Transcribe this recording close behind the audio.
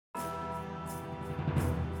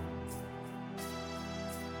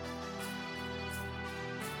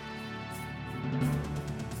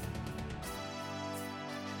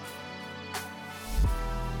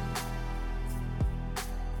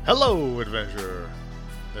Hello, adventurer.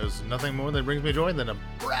 There's nothing more that brings me joy than a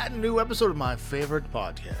brand new episode of my favorite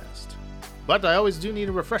podcast. But I always do need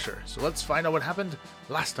a refresher, so let's find out what happened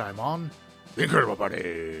last time on The Incredible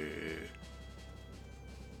Party.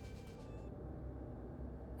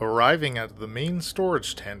 Arriving at the main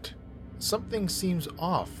storage tent, something seems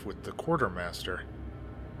off with the quartermaster,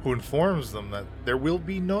 who informs them that there will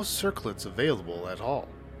be no circlets available at all.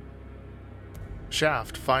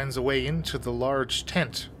 Shaft finds a way into the large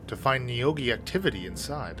tent to find Nyogi activity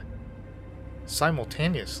inside.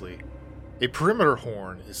 Simultaneously, a perimeter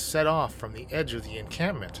horn is set off from the edge of the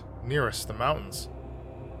encampment nearest the mountains,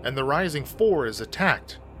 and the Rising Four is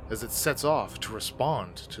attacked as it sets off to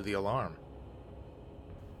respond to the alarm.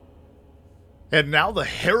 And now the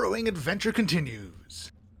harrowing adventure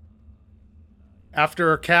continues.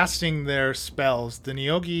 After casting their spells, the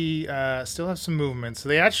Nyogi still have some movement, so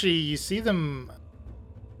you see them,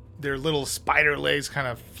 their little spider legs kind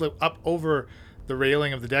of flip up over the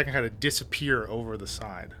railing of the deck and kind of disappear over the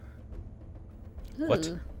side. Ooh. What?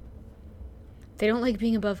 They don't like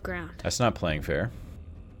being above ground. That's not playing fair.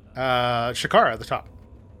 Shakara at the top.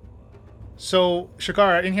 So,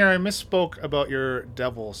 Shakara, in here I misspoke about your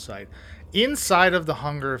devil sight. Inside of the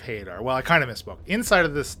Hunger of Hadar, well, I kind of misspoke. Inside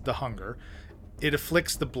of the Hunger, it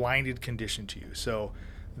afflicts the blinded condition to you. So,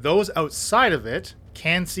 those outside of it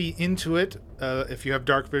can see into it if you have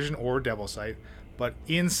dark vision or devil sight, but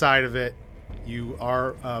inside of it, you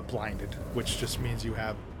are blinded, which just means you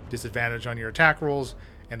have disadvantage on your attack rolls,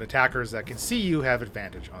 and attackers that can see you have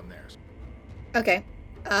advantage on theirs. Okay.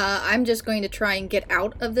 I'm just going to try and get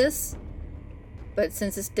out of this, but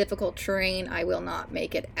since it's difficult terrain, I will not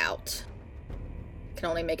make it out. Can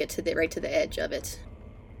only make it right to the edge of it.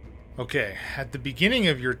 Okay, at the beginning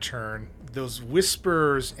of your turn, those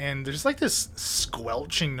whispers and there's like this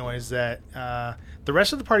squelching noise that the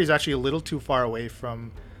rest of the party is actually a little too far away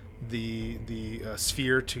from the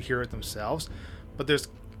sphere to hear it themselves, but there's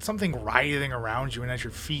something writhing around you and at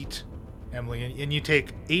your feet, Emily, and you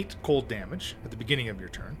take 8 cold damage at the beginning of your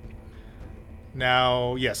turn.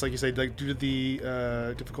 Now, yes, like you said, like due to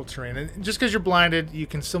the difficult terrain, and just because you're blinded, you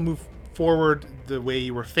can still move forward the way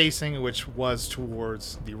you were facing, which was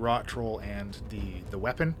towards the rot troll and the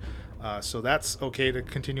weapon. So that's okay to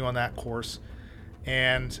continue on that course.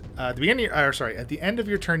 And at the end of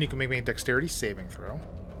your turn, you can make me a dexterity saving throw.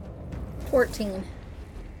 14.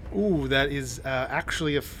 Ooh, that is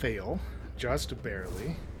actually a fail, just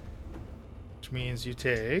barely. Which means you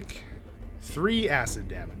take 3 acid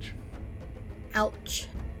damage. Ouch.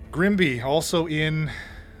 Grimby, also in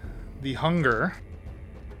the Hunger,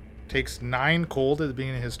 takes 9 cold at the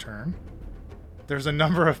beginning of his turn. There's a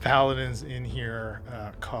number of paladins in here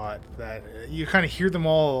caught that you kind of hear them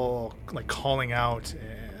all like calling out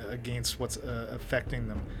against what's affecting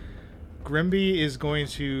them. Grimby is going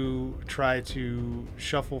to try to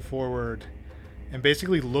shuffle forward and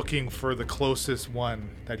basically looking for the closest one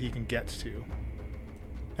that he can get to.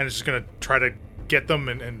 And it's just going to try to get them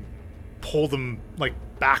and pull them like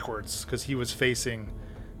backwards because he was facing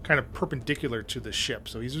kind of perpendicular to the ship.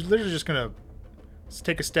 So he's literally just going to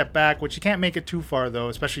take a step back, which you can't make it too far though,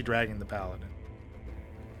 especially dragging the paladin.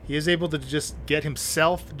 He is able to just get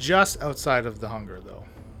himself just outside of the Hunger though.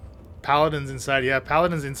 Paladins inside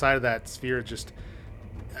of that sphere, just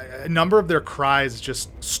a number of their cries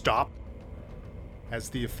just stop as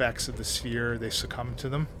the effects of the sphere, they succumb to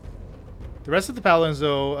them. The rest of the paladins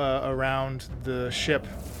though, around the ship,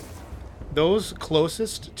 those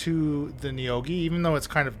closest to the Nyogi, even though it's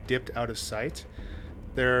kind of dipped out of sight,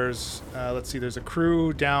 there's there's a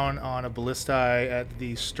crew down on a ballistae at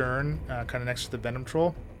the stern, kind of next to the Venom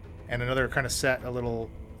Troll, and another kind of set a little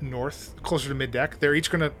north, closer to mid-deck. They're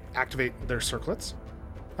each going to activate their circlets.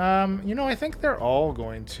 I think they're all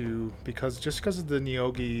going to, because of the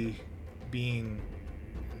Nyogi being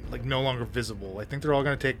like no longer visible, I think they're all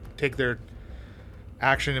going to take their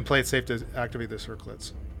action and play it safe to activate their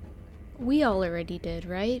circlets. We all already did,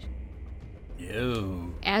 right?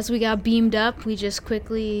 Yo. As we got beamed up, we just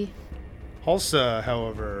quickly... Halsa,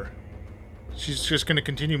 however, she's just going to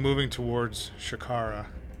continue moving towards Shakara.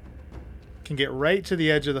 Can get right to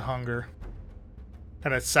the edge of the Hunger,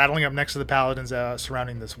 kind of saddling up next to the paladins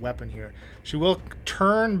surrounding this weapon here. She will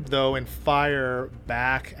turn, though, and fire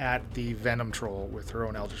back at the Venom Troll with her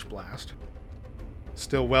own Eldritch Blast.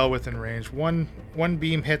 Still well within range. One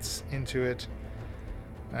beam hits into it.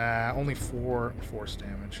 Only 4 force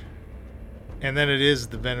damage. And then it is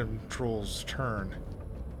the Venom Troll's turn.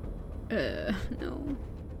 No.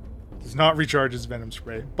 Does not recharge his Venom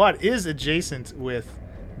Spray, but is adjacent with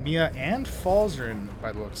Mia and Falzarin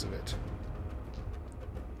by the looks of it.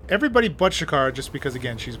 everybody but Shakara, just because,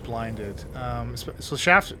 again, she's blinded. So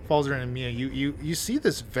Shaft, Falzarin, and Mia, you see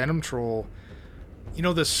this Venom Troll,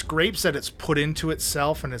 the scrapes that it's put into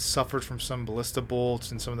itself, and it's suffered from some ballista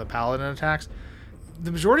bolts and some of the paladin attacks.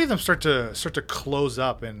 The majority of them start to close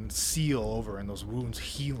up and seal over, and those wounds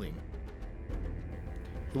healing.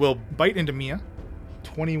 It will bite into Mia.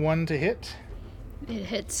 21 to hit. It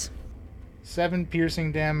hits. 7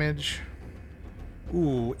 piercing damage.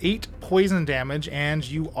 Ooh, 8 poison damage, and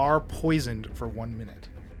you are poisoned for 1 minute.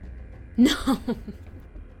 No.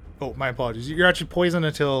 Oh, my apologies. You're actually poisoned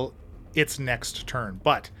until its next turn.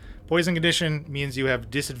 But poison condition means you have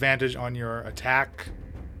disadvantage on your attacks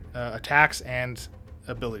and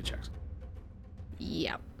ability checks.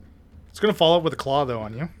 Yep. It's going to follow up with a claw, though,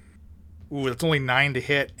 on you. Ooh, that's only 9 to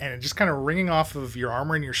hit, and it just kind of ringing off of your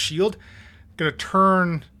armor and your shield. Going to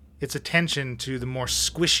turn its attention to the more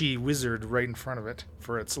squishy wizard right in front of it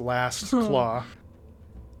for its last claw.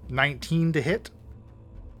 19 to hit.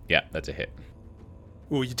 Yeah, that's a hit.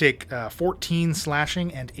 Ooh, you take 14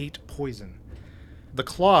 slashing and 8 poison. The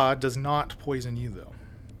claw does not poison you, though.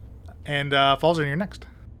 And Falzarin, you're next.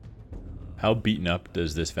 How beaten up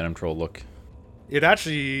does this Venom Troll look? It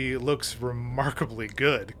actually looks remarkably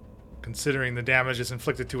good, considering the damage it's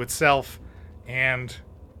inflicted to itself and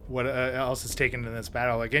what else it's taken in this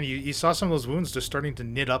battle. Again, you saw some of those wounds just starting to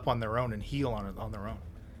knit up on their own and heal on their own.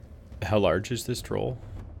 How large is this troll?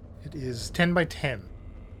 It is 10 by 10.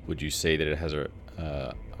 Would you say that it has a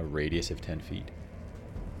radius of 10 feet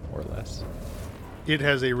or less? It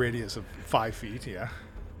has a radius of 5 feet, yeah.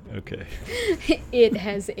 Okay. It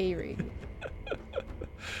has a radius.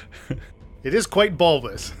 It is quite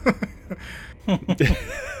bulbous.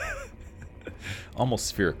 Almost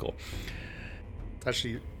spherical.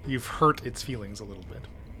 Actually, you've hurt its feelings a little bit.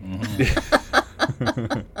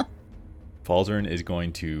 Falzarin is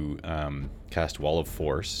going to cast Wall of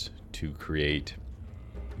Force to create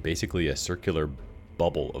basically a circular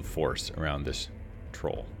bubble of force around this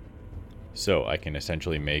troll. So I can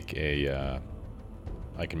essentially make a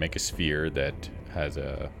sphere that has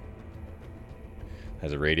a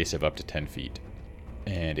radius of up to 10 feet,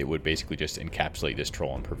 and it would basically just encapsulate this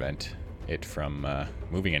troll and prevent it from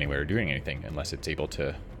moving anywhere or doing anything unless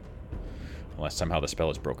somehow the spell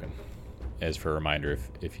is broken. As for a reminder,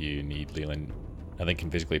 if you need Leland, nothing can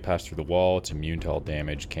physically pass through the wall. It's immune to all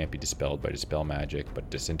damage, can't be dispelled by dispel magic, but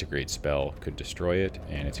disintegrate spell could destroy it,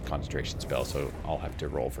 and it's a concentration spell, so I'll have to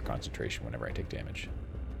roll for concentration whenever I take damage.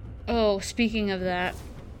 Oh, speaking of that,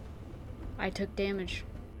 I took damage.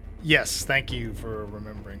 Yes, thank you for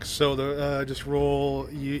remembering. So just roll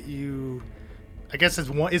you. I guess it's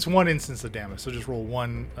one instance of damage. So just roll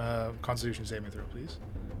one Constitution saving throw, please.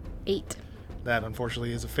 8. That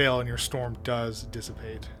unfortunately is a fail, and your storm does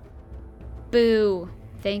dissipate. Boo.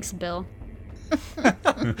 Thanks, Bill.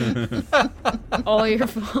 All your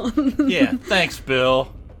fault. Yeah, thanks,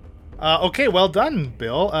 Bill. Okay, well done,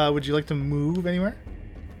 Bill. Would you like to move anywhere?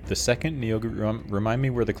 The second Neogi, remind me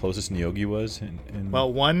where the closest Neogi was?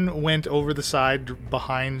 Well, one went over the side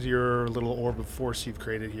behind your little orb of force you've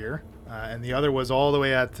created here, and the other was all the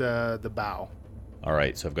way at the bow. All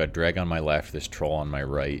right, so I've got Drag on my left, this troll on my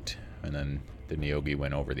right, and then the Neogi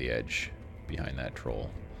went over the edge behind that troll.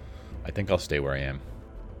 I think I'll stay where I am.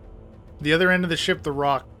 The other end of the ship, the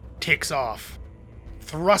rock, takes off,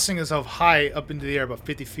 thrusting itself high up into the air about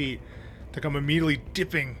 50 feet to come immediately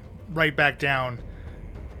dipping right back down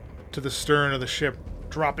to the stern of the ship,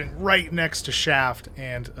 dropping right next to Shaft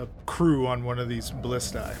and a crew on one of these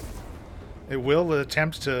ballistae. It will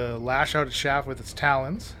attempt to lash out at Shaft with its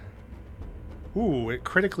talons. Ooh, it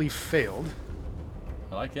critically failed.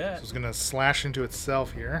 I like that. So it's going to slash into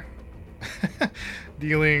itself here,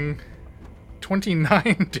 dealing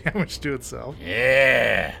 29 damage to itself.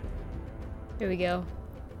 Yeah. Here we go.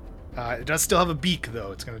 It does still have a beak,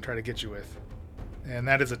 though, it's going to try to get you with. And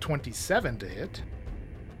that is a 27 to hit.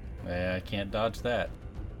 Yeah, I can't dodge that.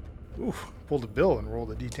 Ooh, pulled a bill and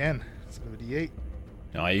rolled a d10 instead of a d8.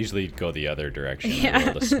 No, I usually go the other direction Yeah. and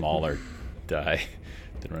roll a smaller die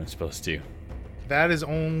than what I'm supposed to. That is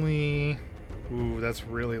only... Ooh, that's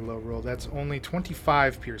really low roll. That's only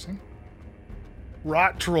 25 piercing.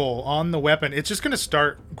 Rot Troll on the weapon. It's just going to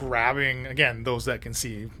start grabbing, again, those that can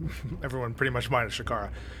see. Everyone pretty much minus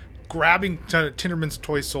Shakara. Grabbing Tinderman's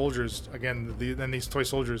toy soldiers. Again, then these toy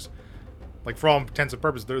soldiers, like for all intents and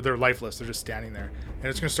purposes, they're lifeless. They're just standing there. And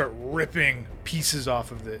it's going to start ripping pieces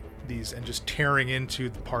off of these and just tearing into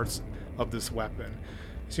the parts of this weapon.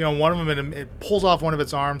 So, one of them, it pulls off one of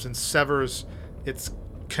its arms and severs its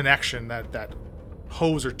connection. That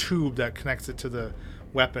hose or tube that connects it to the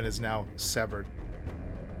weapon is now severed.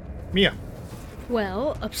 Mia.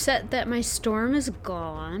 Well, upset that my storm is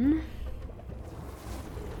gone,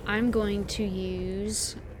 I'm going to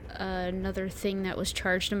use another thing that was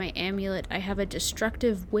charged in my amulet. I have a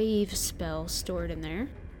destructive wave spell stored in there.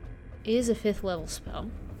 It is a 5th level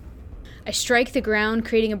spell. I strike the ground,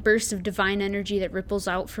 creating a burst of divine energy that ripples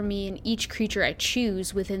out from me, and each creature I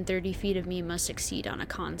choose within 30 feet of me must succeed on a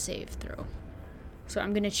con save throw. So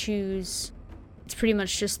I'm going to choose... It's pretty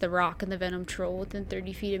much just the rock and the venom troll within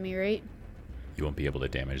 30 feet of me, right? You won't be able to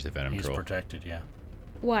damage the venom He's troll. protected, yeah.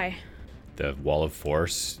 Why? The wall of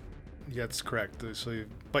force. Yeah, that's correct.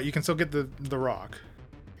 But you can still get the rock.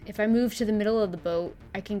 If I move to the middle of the boat,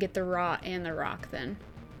 I can get the rot and the rock then.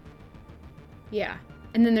 Yeah.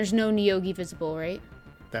 And then there's no Neogi visible, right?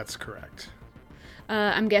 That's correct.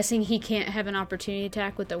 I'm guessing he can't have an opportunity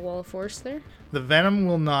attack with the wall of force there? The venom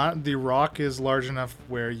will not. The rock is large enough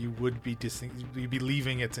where you would be you'd be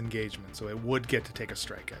leaving its engagement, so it would get to take a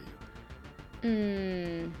strike at you.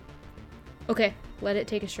 Okay, let it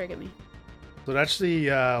take a strike at me. So it actually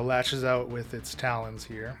lashes out with its talons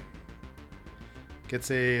here.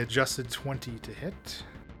 Gets a adjusted 20 to hit.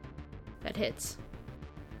 That hits.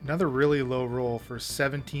 Another really low roll for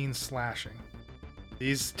 17 slashing.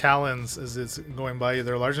 These talons, as it's going by you,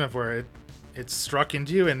 they're large enough where it's struck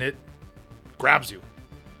into you and it grabs you.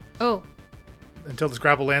 Oh, Until this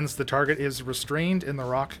grapple ends, the target is restrained and the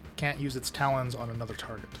rock can't use its talons on another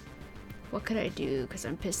target. what could I do? Because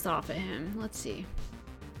I'm pissed off at him. Let's see.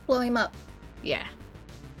 Blow him up. Yeah.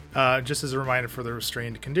 Just as a reminder for the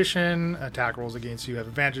restrained condition, attack rolls against you have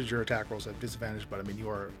advantage, your attack rolls have disadvantage, but I mean, you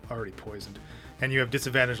are already poisoned. And you have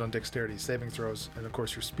disadvantage on dexterity saving throws, and of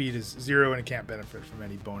course your speed is 0 and it can't benefit from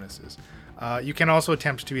any bonuses. You can also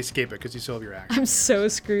attempt to escape it because you still have your action. I'm so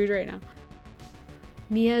screwed right now.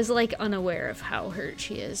 Mia's like unaware of how hurt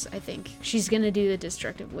she is, I think. She's gonna do the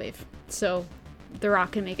destructive wave. So the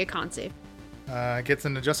rock can make a con save. Gets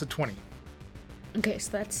an adjusted 20. Okay,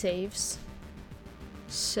 so that saves.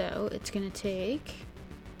 So it's gonna take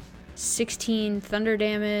 16 thunder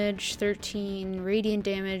damage, 13 radiant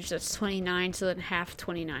damage, that's 29, so then half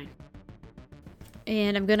 29.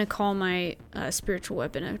 And I'm gonna call my spiritual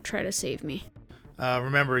weapon to try to save me.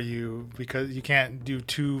 Remember, because you can't do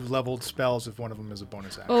 2 leveled spells if one of them is a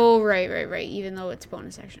bonus action. Oh, right, even though it's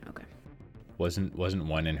bonus action, okay. Wasn't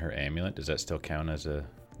one in her amulet? Does that still count as a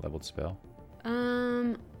leveled spell?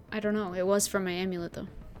 I don't know, it was from my amulet though.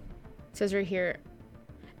 It says right here,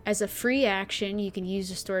 as a free action, you can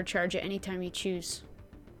use a stored charge at any time you choose.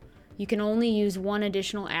 You can only use 1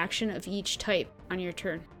 additional action of each type on your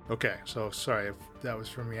turn. Okay, so sorry if that was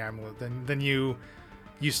from the amulet. Then you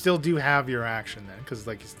still do have your action then, because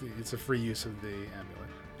like it's a free use of the amulet.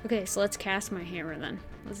 Okay, so let's cast my hammer then.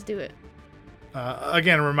 Let's do it.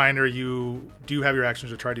 Again, a reminder: you do have your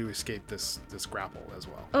actions to try to escape this grapple as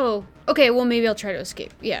well. Oh, okay, well maybe I'll try to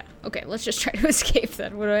escape. Yeah, okay, let's just try to escape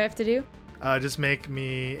then. What do I have to do? Just make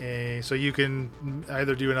me so you can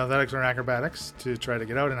either do an athletics or an acrobatics to try to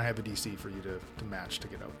get out, and I have a DC for you to match to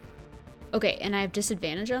get out. Okay, and I have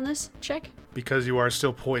disadvantage on this check? Because you are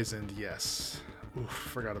still poisoned, yes. Oof,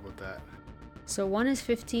 forgot about that. So 1 is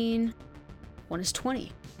 15, 1 is 20.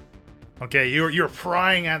 Okay, you're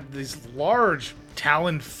prying at these large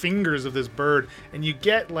taloned fingers of this bird, and you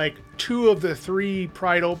get like 2 of the 3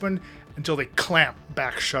 pried open until they clamp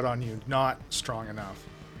back shut on you. Not strong enough.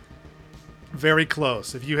 Very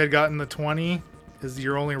close. If you had gotten the 20 as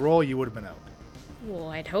your only roll, you would have been out. Well,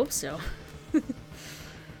 I'd hope so.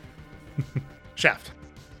 Shaft.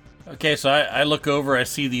 Okay, so I look over, I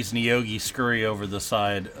see these Neogi scurry over the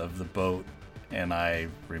side of the boat, and I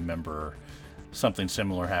remember something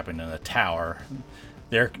similar happened in the tower.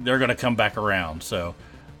 They're going to come back around, so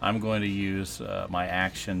I'm going to use my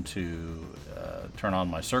action to turn on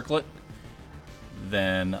my circlet.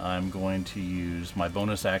 Then I'm going to use my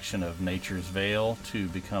bonus action of Nature's Veil to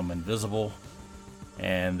become invisible,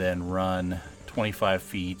 and then run 25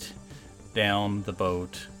 feet down the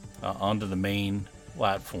boat onto the main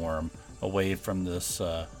platform, away from this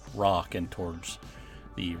rock and towards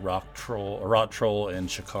the rock troll and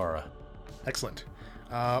Shakara. Excellent.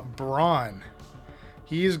 Braun.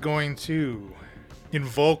 He's going to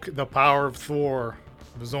invoke the power of Thor,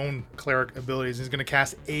 his own cleric abilities. He's going to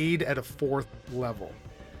cast Aid at a 4th level.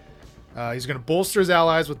 He's going to bolster his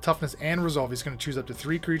allies with toughness and resolve. He's going to choose up to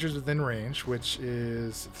 3 creatures within range, which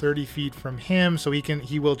is 30 feet from him. So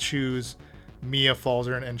he will choose Mia,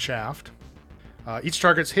 Falzern, and Shaft. Each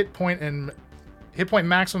target's hit point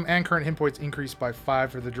maximum and current hit points increase by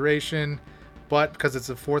 5 for the duration, but because it's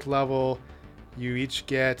a 4th level, you each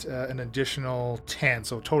get an additional 10,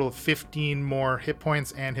 so a total of 15 more hit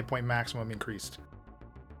points and hit point maximum increased.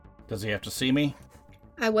 Does he have to see me?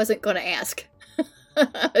 I wasn't going to ask.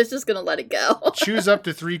 I was just going to let it go. Choose up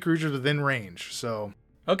to 3 creatures within range. So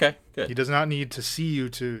Okay, he good. does not need to see you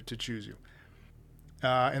to choose you.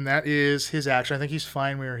 And that is his action. I think he's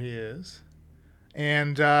fine where he is.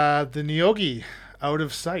 And the Nyogi, out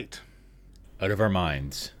of sight. Out of our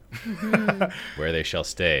minds, where they shall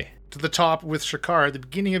stay. To the top with Shakar. At the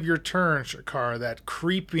beginning of your turn, Shakar, that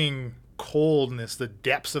creeping coldness, the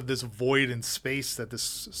depths of this void in space that this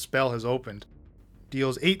spell has opened,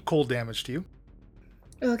 deals 8 cold damage to you.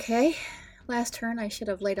 Okay. Last turn I should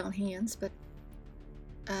have laid on hands, but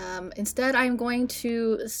instead I'm going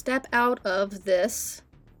to step out of this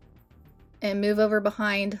and move over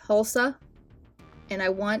behind Hulsa. And I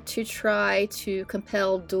want to try to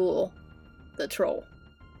compel duel the troll.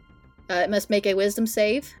 It must make a wisdom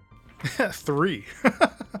save. 3.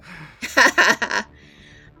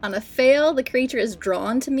 On a fail, the creature is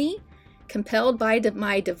drawn to me, compelled by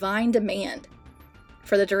my divine demand.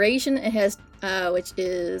 For the duration, it has, which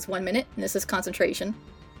is 1 minute, and this is concentration.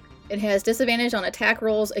 It has disadvantage on attack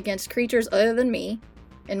rolls against creatures other than me,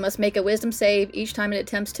 and must make a wisdom save each time it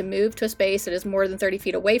attempts to move to a space that is more than 30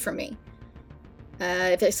 feet away from me.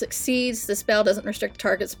 If it succeeds, the spell doesn't restrict the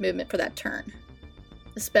target's movement for that turn.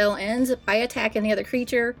 The spell ends if I attack any other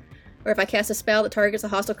creature, or if I cast a spell that targets a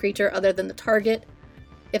hostile creature other than the target.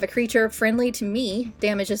 If a creature friendly to me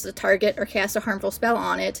damages the target or casts a harmful spell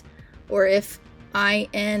on it, or if I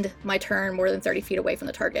end my turn more than 30 feet away from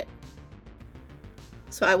the target.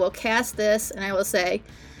 So I will cast this and I will say,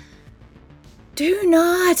 "Do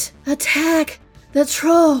not attack the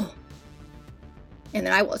troll!" And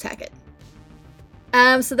then I will attack it.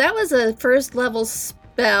 So that was a first level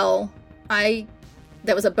spell.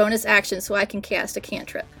 That was a bonus action, so I can cast a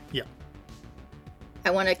cantrip. Yeah. I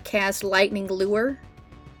want to cast Lightning Lure.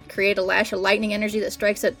 Create a lash of lightning energy that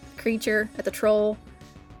strikes at the creature, at the troll.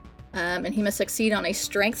 And he must succeed on a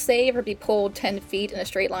strength save or be pulled 10 feet in a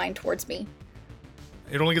straight line towards me.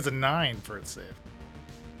 It only gets a 9 for its save.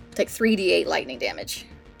 Take 3d8 lightning damage.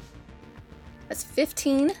 That's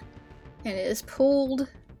 15, and it is pulled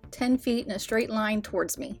 10 feet in a straight line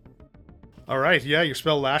towards me. All right, yeah, your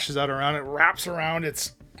spell lashes out around it, wraps around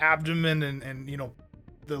its abdomen, and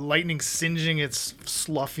the lightning singeing its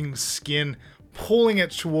sloughing skin, pulling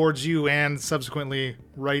it towards you and subsequently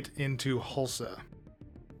right into Hulsa.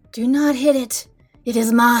 Do not hit it. It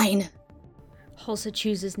is mine. Hulsa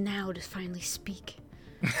chooses now to finally speak.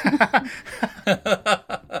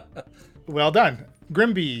 Well done.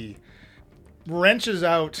 Grimby wrenches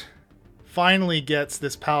out, finally gets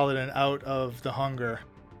this paladin out of the hunger.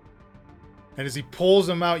 And as he pulls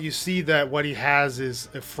him out, you see that what he has is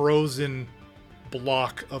a frozen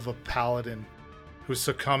block of a paladin who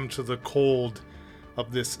succumbed to the cold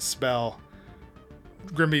of this spell.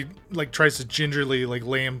 Grimby tries to gingerly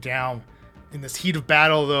lay him down. In this heat of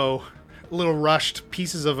battle, though, a little rushed,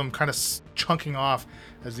 pieces of him kind of chunking off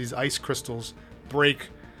as these ice crystals break.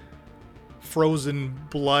 Frozen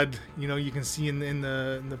blood, you can see in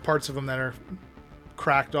the parts of him that are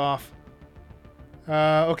cracked off.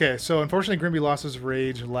 Okay, so unfortunately Grimby lost his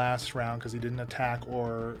rage last round because he didn't attack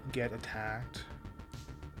or get attacked.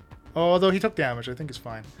 Although he took damage, I think it's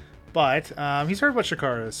fine. But he's heard what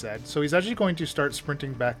Shakara has said, so he's actually going to start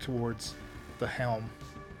sprinting back towards the helm.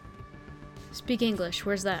 Speak English.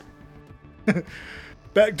 Where's that?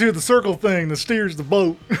 Back to the circle thing that steers the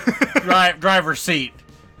boat. Driver's seat.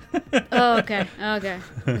 Oh, okay. Okay.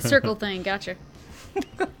 The circle thing. Gotcha.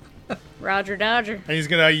 Roger Dodger. And he's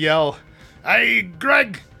going to yell, "Hey,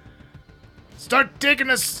 Greg! Start taking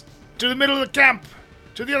us to the middle of the camp!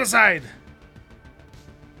 To the other side!"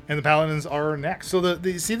 And the paladins are next. So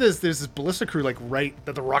you see there's this ballista crew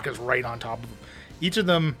that the rock is right on top of them. Each of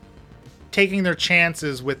them taking their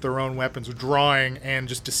chances with their own weapons, drawing and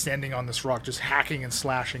just descending on this rock, just hacking and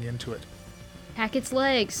slashing into it. Hack its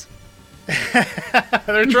legs.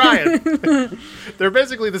 They're trying. They're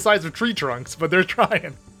basically the size of tree trunks, but they're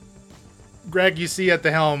trying. Greg, you see at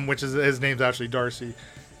the helm, which is his name's actually Darcy,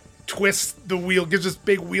 twists the wheel, gives this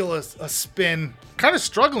big wheel a spin, kind of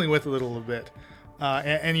struggling with it a little bit.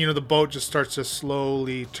 And the boat just starts to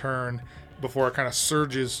slowly turn before it kind of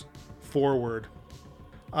surges forward.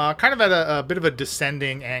 Kind of at a bit of a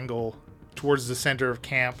descending angle towards the center of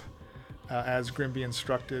camp, as Grimby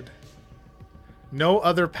instructed. No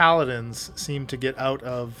other paladins seem to get out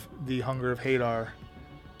of the Hunger of Hadar.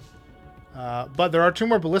 But there are 2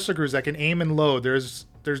 more ballista crews that can aim and load. There's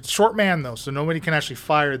short man, though, so nobody can actually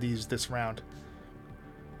fire this round.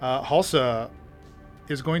 Hulsa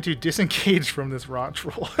is going to disengage from this rock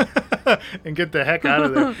troll and get the heck out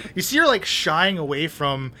of there. You see her shying away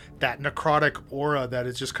from that necrotic aura that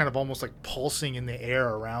is just kind of almost pulsing in the air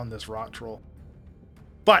around this rock troll.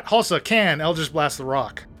 But Hulsa can Eldritch Blast the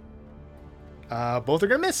rock. Both are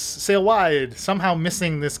going to miss. Sail wide, somehow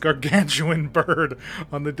missing this gargantuan bird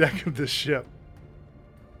on the deck of this ship.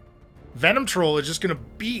 Venom Troll is just going to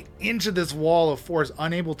beat into this wall of force,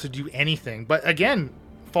 unable to do anything. But again,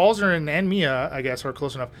 Falzarin and Mia, I guess, are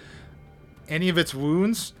close enough. Any of its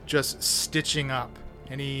wounds just stitching up.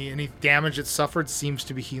 Any damage it suffered seems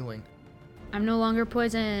to be healing. I'm no longer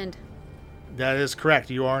poisoned. That is correct.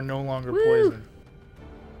 You are no longer Woo! poisoned.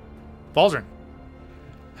 Falzarin.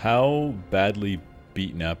 How badly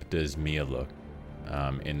beaten up does Mia look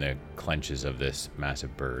in the clenches of this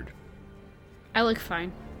massive bird? I look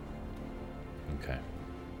fine. Okay.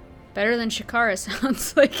 Better than Shakara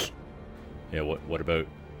sounds like. Yeah, what about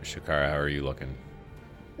Shakara? How are you looking?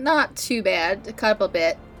 Not too bad. A couple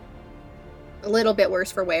bit. A little bit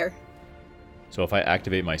worse for wear. So if I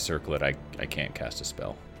activate my circlet, I can't cast a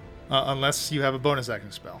spell. Unless you have a bonus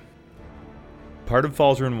action spell. Part of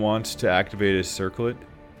Falzarin wants to activate his circlet.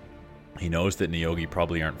 He knows that Neogi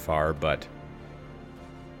probably aren't far, but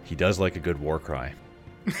he does like a good war cry.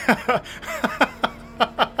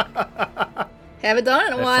 Haven't done it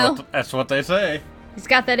in a while. That's what they say. He's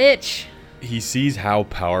got that itch. He sees how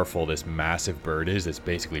powerful this massive bird is that's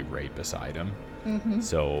basically right beside him. Mm-hmm.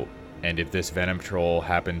 So, and if this Venom Troll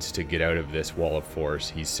happens to get out of this wall of force,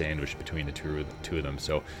 he's sandwiched between the two of them.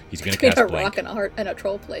 So he's going to cast a Blink. rock and a heart and a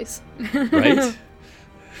troll place. Right?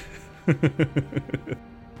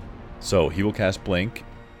 So he will cast Blink.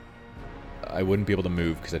 I wouldn't be able to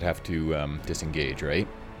move because I'd have to disengage, right?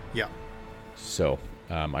 Yeah. So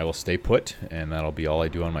I will stay put, and that'll be all I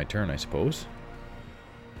do on my turn, I suppose.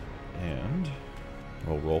 And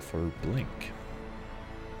we'll roll for Blink.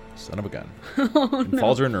 Son of a gun. Oh, And no.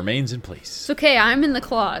 Falzarin remains in place. It's okay, I'm in the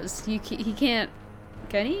claws. He can't...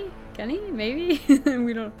 Can he? Can he? Maybe?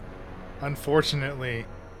 We don't... Unfortunately,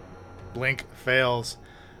 Blink fails.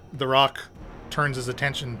 The rock turns his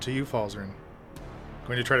attention to you, Falzarin.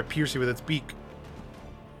 Going to try to pierce you with its beak.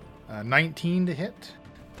 19 to hit.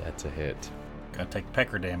 That's a hit. Gotta take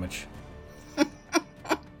pecker damage.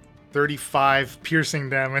 35 piercing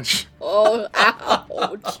damage. Oh,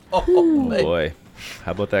 ouch. Oh boy.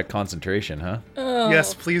 How about that concentration, huh? Oh.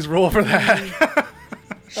 Yes, please roll for that.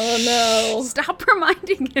 Oh, no. Stop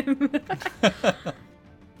reminding him.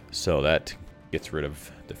 So that gets rid of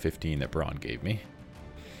the 15 that Braun gave me.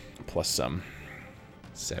 Plus some.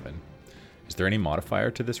 7. Is there any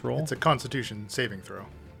modifier to this roll? It's a Constitution saving throw.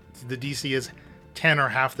 The DC is 10 or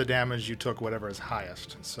half the damage you took, whatever is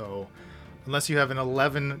highest. So, unless you have an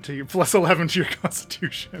 11 to your plus 11 to your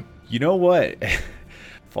Constitution. You know what?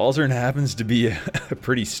 Falzarin happens to be a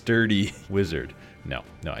pretty sturdy wizard. No,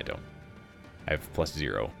 I don't. I have plus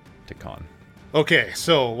 0 to con. Okay,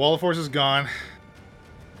 so Wall of Force is gone.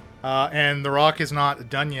 And the rock is not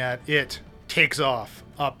done yet. It takes off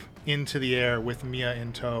up into the air with Mia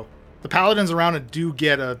in tow. The paladins around it do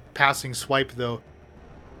get a passing swipe, though.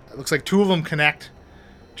 It looks like 2 of them connect,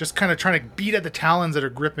 just kind of trying to beat at the talons that are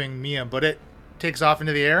gripping Mia, but it takes off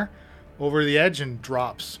into the air, over the edge, and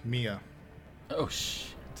drops Mia. Oh, shit.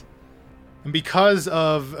 And because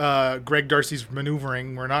of Greg Darcy's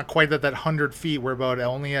maneuvering, we're not quite at that 100 feet. We're about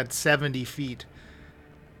only at 70 feet.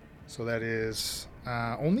 So that is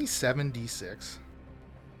only 7d6.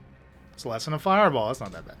 It's less than a fireball. That's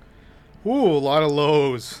not that bad. Ooh, a lot of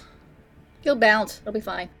lows. He'll bounce. It'll be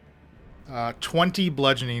fine. 20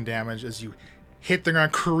 bludgeoning damage as you hit the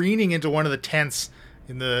ground, careening into one of the tents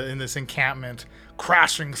in this encampment,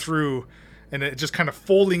 crashing through, and it just kind of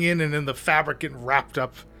folding in, and then the fabric getting wrapped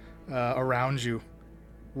up around you.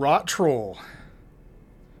 Rot Troll,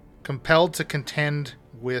 compelled to contend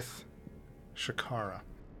with Shakara.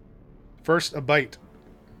 First, a bite.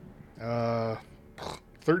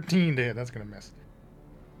 13 to hit. That's going to miss.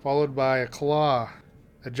 Followed by a claw.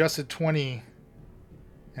 Adjusted 20.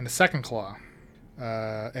 And a second claw.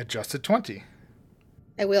 Adjusted 20.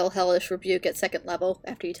 I will Hellish Rebuke at 2nd level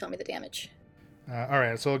after you tell me the damage.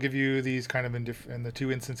 Alright, so I'll give you these kind of in the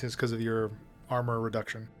 2 instances because of your armor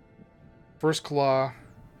reduction. First claw,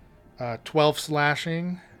 12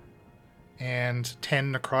 slashing and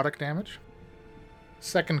 10 necrotic damage.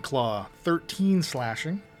 Second claw, 13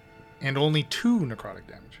 slashing and only 2 necrotic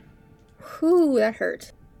damage. Whew, that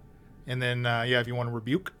hurt. And then, if you want to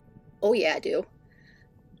rebuke, Oh, yeah, I do.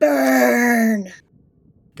 Burn!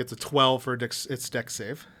 gets a 12 for its dex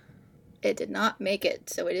save. It did not make it,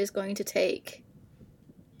 so it is going to take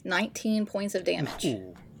 19 points of damage.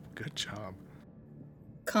 Ooh, good job.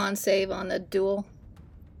 Con save on the duel.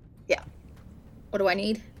 Yeah. What do I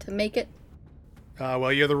need to make it? You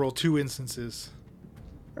have to roll 2 instances.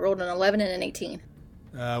 I rolled an 11 and an 18.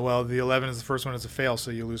 The 11 is the first one. It's a fail,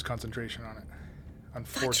 so you lose concentration on it.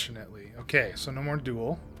 unfortunately. Okay, so no more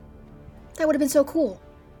duel. That would have been so cool.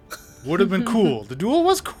 Would have been cool. The duel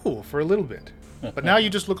was cool for a little bit, but now you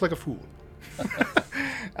just look like a fool.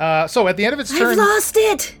 So at the end of its turn,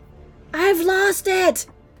 I've lost it!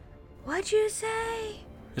 What'd you say?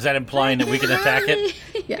 Is that implying that we can attack it?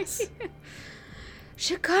 Yes.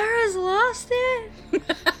 Shakara's lost it?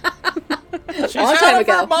 She's Long out time of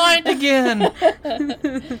ago. her mind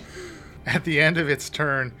again. at the end of its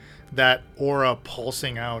turn, that aura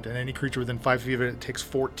pulsing out, and any creature within 5 feet of it takes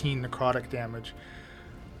 14 necrotic damage,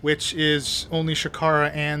 which is only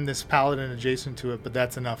Shakara and this paladin adjacent to it, but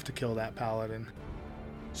that's enough to kill that paladin.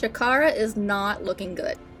 Shakara is not looking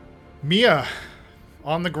good. Mia,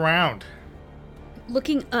 on the ground.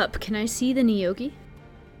 Looking up, can I see the Niyogi?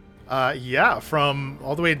 Yeah, from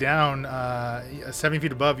all the way down, 7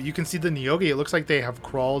 feet above, you can see the Niyogi. It looks like they have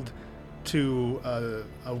crawled to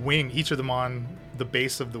a wing, each of them on the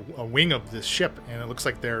base of a wing of this ship, and it looks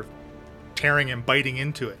like they're tearing and biting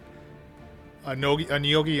into it. A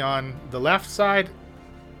Niyogi on the left side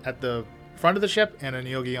at the front of the ship, and a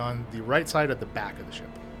Niyogi on the right side at the back of the ship.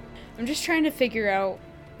 I'm just trying to figure out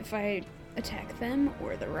if I attack them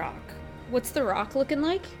or the rock. What's the rock looking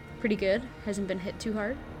like? Pretty good. Hasn't been hit too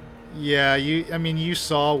hard. Yeah, you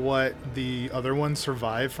saw what the other one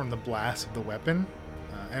survived from the blast of the weapon,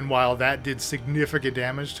 and while that did significant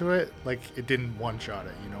damage to it, like, it didn't one-shot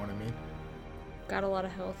it, you know what I mean? Got a lot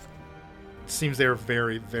of health. Seems they're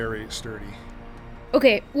very, very sturdy.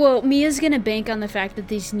 Okay, well, Mia's gonna bank on the fact that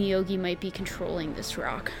these Niyogi might be controlling this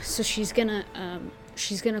rock. So she's gonna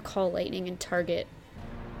call lightning and target.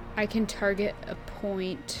 I can target a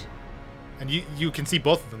point. And you can see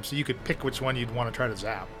both of them, so you could pick which one you'd want to try to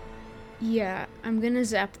zap. Yeah, I'm gonna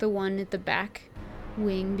zap the one at the back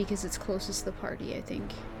wing because it's closest to the party, I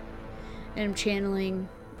think. And I'm channeling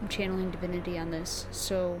divinity on this,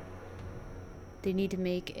 so they need to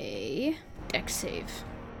make a dex save.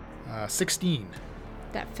 16.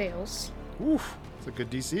 That fails. Oof, that's a good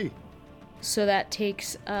DC. So that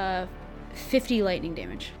takes 50 lightning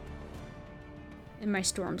damage. And my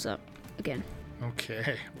storm's up again.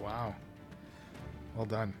 Okay, wow. Well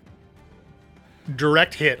done.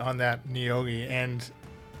 Direct hit on that Niyogi, and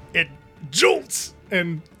it jolts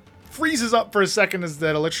and freezes up for a second as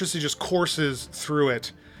that electricity just courses through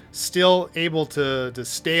it. Still able to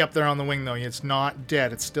stay up there on the wing, though. It's not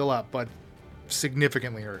dead. It's still up, but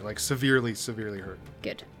significantly hurt, like severely hurt.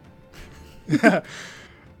 Good.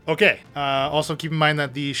 Okay. Also, keep in mind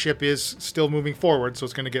that the ship is still moving forward, so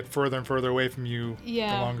it's going to get further and further away from you the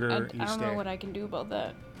longer you stay. I don't know what I can do about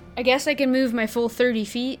that. I guess I can move my full 30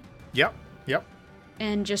 feet Yep.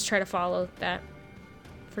 and just try to follow that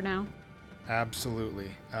for now.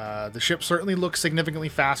 Absolutely. The ship certainly looks significantly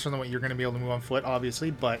faster than what you're going to be able to move on foot,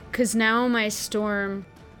 obviously, but... Because now my storm...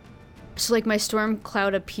 So, like, my storm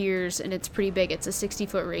cloud appears, and it's pretty big. It's a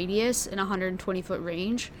 60-foot radius and a 120-foot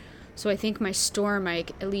range. So I think my storm, I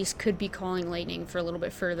at least could be calling lightning for a little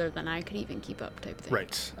bit further than I could even keep up type thing.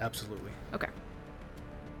 Right, absolutely. Okay.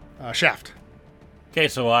 Shaft. Okay,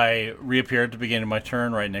 so I reappear at the beginning of my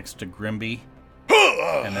turn right next to Grimby.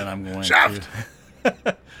 And then I'm going Shaft.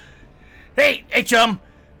 to... Hey, chum!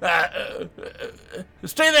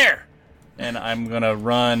 Stay there! And I'm going to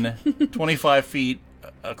run 25 feet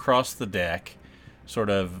across the deck, sort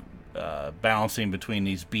of balancing between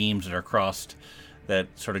these beams that are crossed that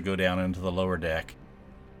sort of go down into the lower deck.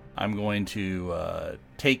 I'm going to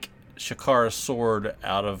take Shakara's sword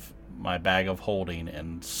out of my bag of holding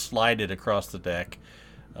and slide it across the deck.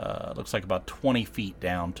 Looks like about 20 feet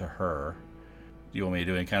down to her. Do you want me to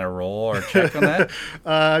do any kind of roll or check on that?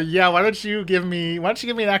 Yeah, why don't you give me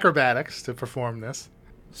an acrobatics to perform this?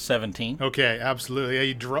 17. Okay, absolutely. Yeah,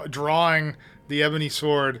 you drawing the ebony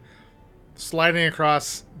sword, sliding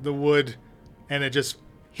across the wood, and it just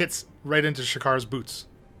hits right into Shakara's boots.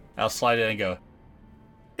 I'll slide it and go,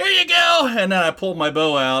 here you go! And then I pull my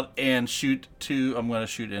bow out and I'm going to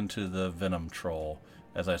shoot into the Venom Troll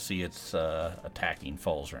as I see it's attacking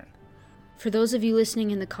Falzarin. For those of you listening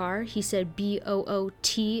in the car, he said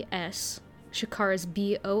B-O-O-T-S. Shakara's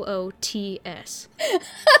B-O-O-T-S.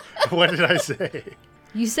 What did I say?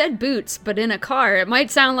 You said boots, but in a car, it might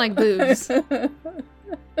sound like boobs.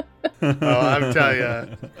 Oh, I'm telling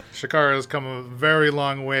you, Shakara has come a very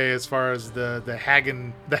long way as far as the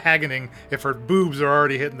haggening. If her boobs are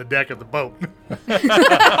already hitting the deck of the boat.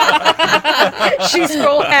 She's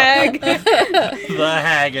full hag. The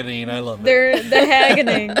haggening, I love it. They're the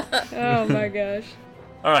haggening. Oh my gosh.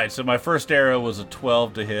 All right, so my first arrow was a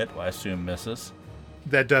 12 to hit. I assume misses.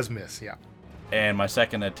 That does miss, yeah. And my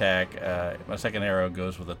second attack, my second arrow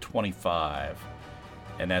goes with a 25.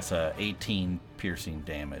 And that's a 18 piercing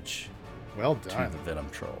damage. Well to done. the Venom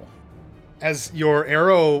Troll. As your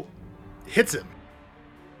arrow hits him,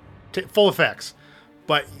 full effects,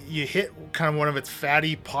 but you hit kind of one of its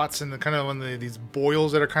fatty pots and kind of one of these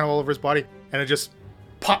boils that are kind of all over his body, and it just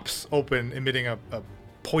pops open, emitting a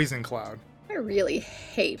poison cloud. I really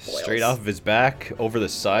hate boils. Straight off of his back, over the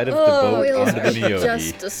side of the Oh, boat, boils onto are the Neogi.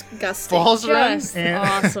 just disgusting. Just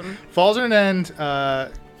awesome. Falzern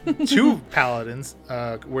and 2 paladins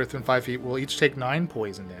within 5 feet will each take 9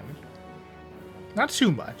 poison damage. Not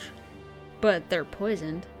too much. But they're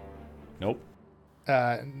poisoned. Nope.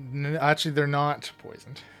 Actually, they're not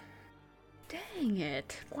poisoned. Dang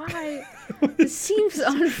it. Why? This seems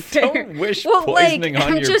unfair. Don't wish Well, poisoning on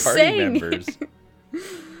I'm your just party saying. members.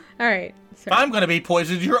 All right. If I'm going to be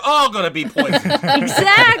poisoned, you're all going to be poisoned.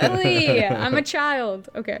 Exactly. I'm a child.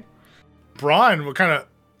 Okay. Braun will kind of...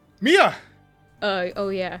 Mia! Oh,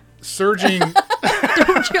 yeah. Surging...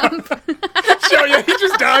 Don't jump. Sure, yeah, he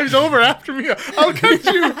just dives over after me. I'll catch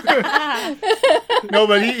you. No,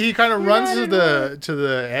 but he kind of runs to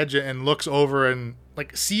the edge and looks over and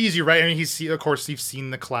like sees you, right? I mean, of course he's seen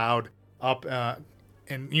the cloud up,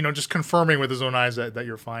 and just confirming with his own eyes that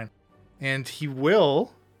you're fine. And he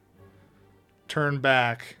will turn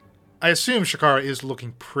back. I assume Shakara is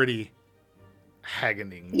looking pretty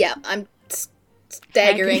haggarding. Yeah, I'm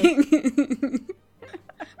staggering.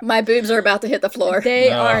 My boobs are about to hit the floor. They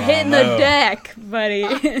are hitting the no. deck, buddy.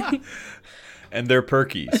 And they're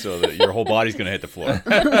perky, so that your whole body's going to hit the floor.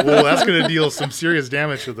 Well, that's going to deal some serious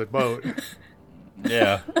damage to the boat.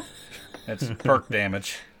 Yeah. It's perk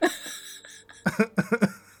damage.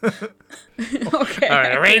 Okay. All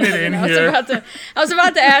right, rein it in I here. was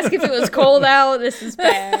about to ask if it was cold out. This is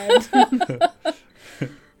bad.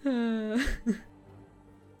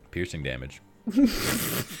 Piercing damage.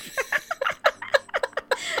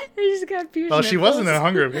 I just got pierced. Well, she wasn't in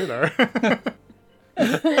hunger of Hidar.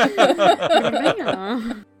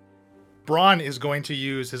 Braun is going to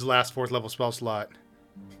use his last 4th level spell slot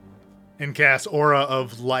and cast Aura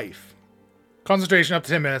of Life. Concentration up to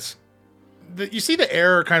 10 minutes. You see the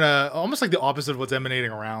air kind of almost like the opposite of what's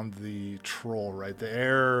emanating around the troll, right? The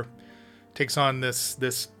air takes on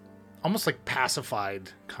this almost like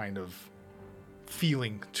pacified kind of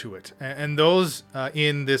feeling to it. And those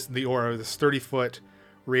in the aura, this 30-foot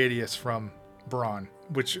radius from Braun,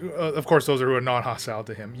 which of course those are who are non-hostile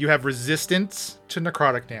to him. You have resistance to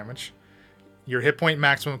necrotic damage. Your hit point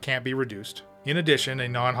maximum can't be reduced. In addition, a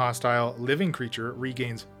non-hostile living creature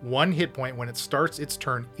regains 1 hit point when it starts its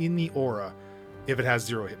turn in the aura if it has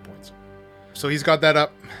 0 hit points. So he's got that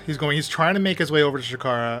up. He's trying to make his way over to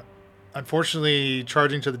Shakara. Unfortunately,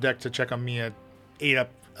 charging to the deck to check on Mia ate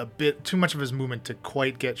up a bit too much of his movement to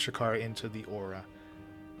quite get Shakara into the aura.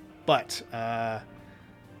 But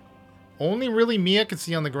only really Mia can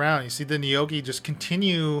see on the ground. You see the Neogi just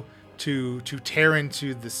continue to tear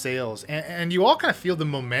into the sails. And you all kind of feel the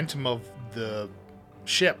momentum of the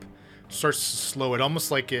ship starts to slow. It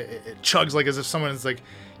almost like it chugs, like as if someone's like,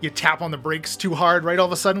 you tap on the brakes too hard, right? All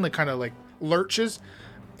of a sudden it kind of like lurches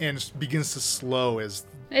and begins to slow as...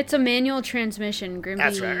 It's a manual transmission. Grimby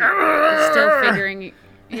That's right. is still figuring...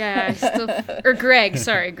 Yeah, or Greg.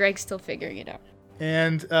 Sorry, Greg's still figuring it out.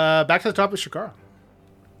 And back to the top of Shakara.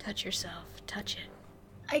 Touch yourself. Touch it.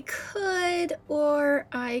 I could, or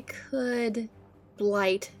I could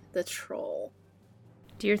blight the troll.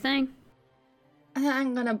 Do your thing.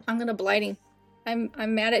 I'm gonna blight him.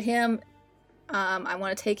 I'm mad at him. I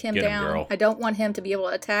want to take him Get him, down. girl. I don't want him to be able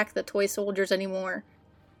to attack the toy soldiers anymore.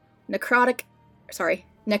 Necromantic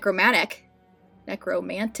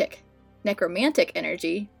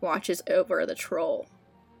energy watches over the troll,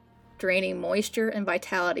 draining moisture and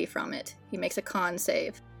vitality from it. He makes a con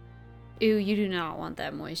save. Ooh, you do not want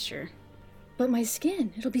that moisture. But my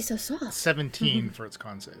skin, it'll be so soft. 17 for its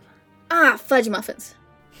con save. Ah, fudge muffins.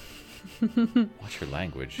 Watch your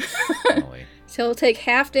language, Emily. So he'll take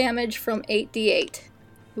half damage from 8d8.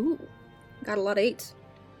 Ooh, got a lot of 8s.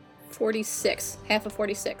 46. Half of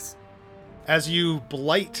 46. As you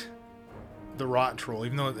blight the rot troll,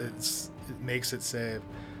 even though it makes it save,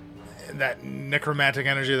 that necromantic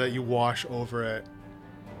energy that you wash over it,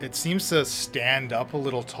 it seems to stand up a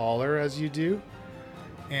little taller as you do.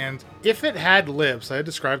 And if it had lips, I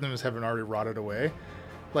described them as having already rotted away.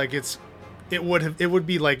 Like it would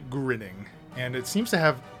be like grinning, and it seems to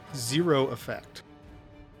have 0 effect.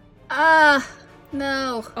 Ah,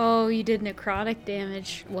 no. Oh, you did necrotic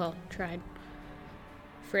damage. Well, tried.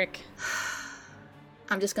 Frick.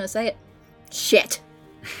 I'm just gonna say it. Shit.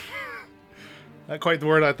 Not quite the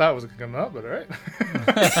word I thought was coming up, but all right.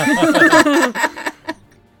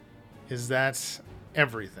 Is that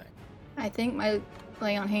everything? I think my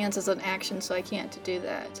lay on hands is an action, so I can't do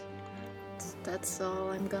that. That's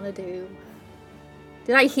all I'm gonna do.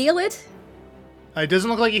 Did I heal it? It doesn't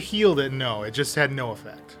look like you healed it, no. It just had no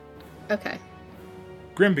effect. Okay.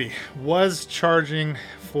 Grimby was charging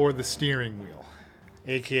for the steering wheel,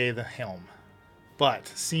 aka the helm. But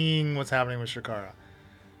seeing what's happening with Shakara,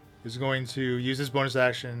 he's going to use his bonus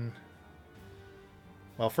action.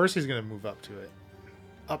 Well, first he's going to move up to it.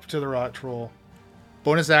 Up to the rot troll.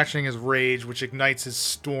 Bonus action is Rage, which ignites his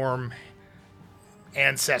storm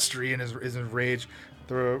ancestry and his rage.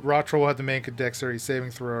 The rot troll will have to make a dexterity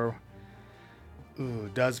saving throw.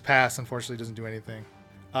 Ooh, does pass. Unfortunately, doesn't do anything.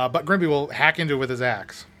 But Grimby will hack into it with his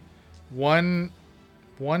axe. One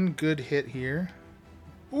good hit here.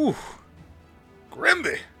 Ooh,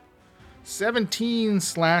 Grimby. 17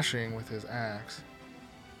 slashing with his axe.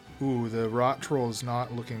 Ooh, the rot troll is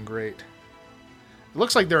not looking great. It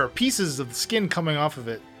looks like there are pieces of the skin coming off of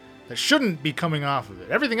it that shouldn't be coming off of it.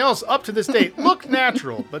 Everything else up to this date looked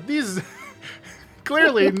natural, but these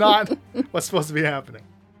clearly not what's supposed to be happening.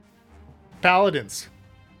 Paladins.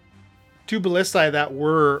 2 ballistae that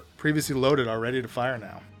were previously loaded are ready to fire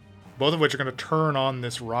now. Both of which are going to turn on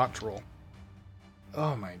this rot troll.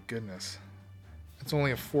 Oh my goodness. It's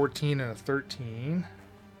only a 14 and a 13.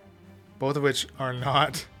 Both of which are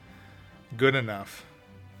not good enough.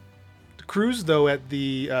 The crews, though, at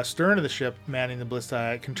the stern of the ship manning the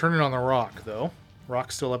ballistae can turn it on the rock, though.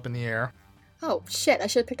 Rock's still up in the air. Oh, shit. I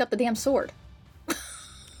should have picked up the damn sword.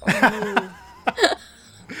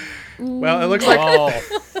 Well, it looks like...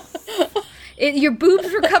 Your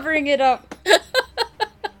boobs were covering it up.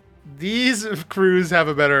 These crews have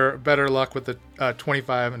a better luck with the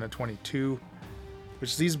 25 and a 22,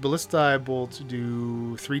 which these ballistae bolts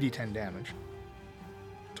do 3d10 damage.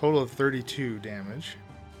 Total of 32 damage.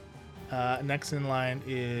 Next in line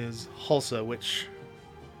is Hulsa, which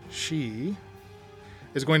she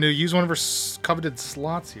is going to use one of her coveted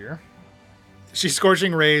slots here. She's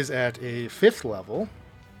Scorching Rays at a 5th level,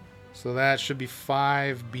 so that should be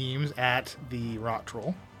 5 beams at the rot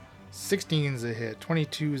troll. 16's a hit,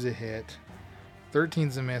 22's a hit,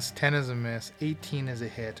 13's a miss, 10 is a miss, 18 is a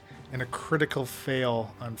hit, and a critical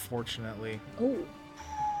fail, unfortunately. Oh.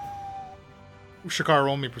 Shakar,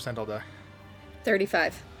 roll me percentile die.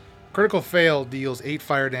 35. Critical fail deals 8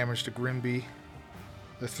 fire damage to Grimby.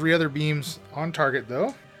 The 3 other beams on target,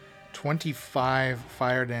 though. 25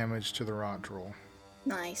 fire damage to the rot troll.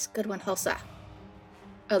 Nice. Good one, Hulsa.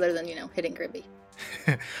 Other than, hitting Grimby.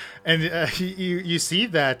 And you see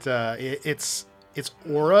that its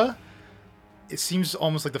aura, it seems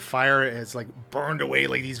almost like the fire has like burned away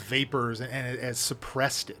like these vapors and it has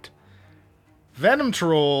suppressed it. Venom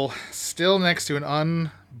Troll still next to an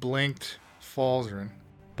unblinked Falzarin.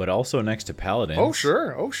 But also next to Paladins. Oh,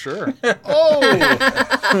 sure. Oh!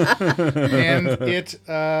 And it,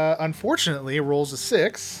 unfortunately, rolls a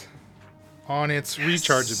 6 on its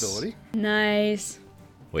recharge ability. Nice.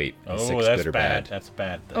 Wait, is Oh, 6 that's good or bad. bad? That's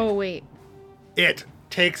bad. Thing. Oh, wait. It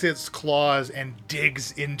takes its claws and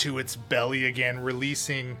digs into its belly again,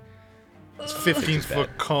 releasing its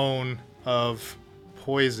 15-foot cone of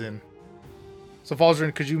poison. So,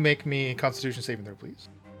 Falzarin, could you make me a Constitution saving throw, please?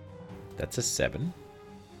 That's a 7.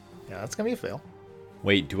 Yeah, that's going to be a fail.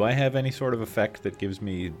 Wait, do I have any sort of effect that gives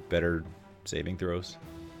me better saving throws?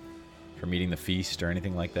 From eating the feast or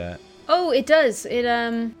anything like that? Oh, it does.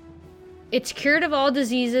 It's cured of all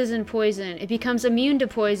diseases and poison. It becomes immune to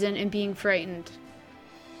poison and being frightened.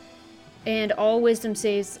 And all wisdom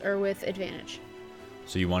saves are with advantage.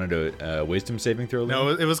 So you wanted a wisdom saving throw? No,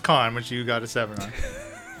 Liam? it was Con, which you got a 7 on.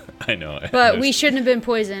 I know. But we shouldn't have been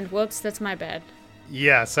poisoned. Whoops, that's my bad.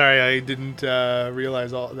 Yeah, sorry, I didn't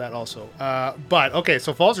realize all that also. But, okay,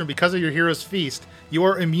 so Falzarin, because of your Hero's Feast, you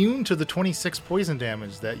are immune to the 26 poison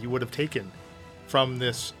damage that you would have taken from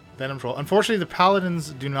this Venom Troll. Unfortunately, the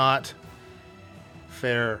Paladins do not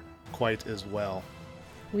fare quite as well.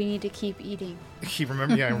 We need to keep eating. I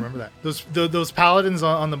remember that. Those Paladins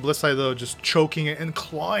on the ballistae, though, just choking and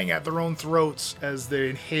clawing at their own throats as they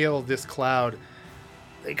inhale this cloud.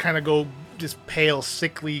 They kind of go just pale,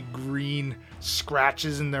 sickly green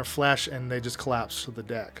scratches in their flesh, and they just collapse to the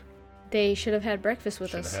deck. They should have had breakfast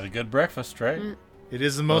with Should have us. had a good breakfast, right? It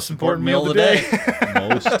is the most important meal of the day.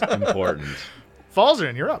 Most important.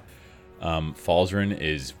 Falzarin, you're up. Falzarin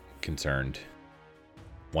is concerned.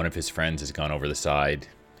 One of his friends has gone over the side.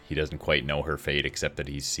 He doesn't quite know her fate, except that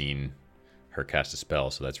he's seen her cast a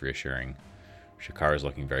spell, so that's reassuring. Shakar is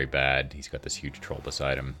looking very bad. He's got this huge troll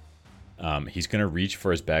beside him. He's going to reach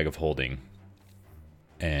for his bag of holding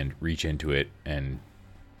and reach into it and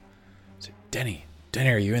say, Denny,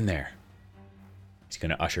 are you in there? He's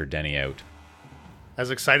going to usher Denny out.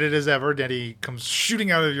 As excited as ever, Denny comes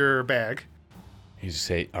shooting out of your bag. He's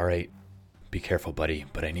say, all right, Be careful, buddy,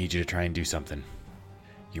 but I need you to try and do something.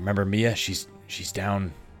 You remember Mia? She's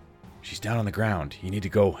down. She's down on the ground. You need to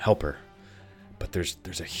go help her. But there's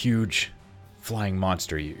a huge flying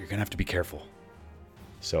monster. You're gonna have to be careful.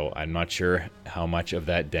 So I'm not sure how much of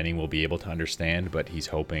that Denny will be able to understand, but he's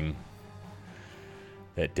hoping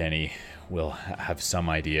that Denny will have some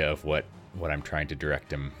idea of what I'm trying to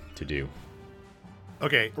direct him to do.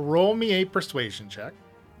 Okay, roll me a persuasion check.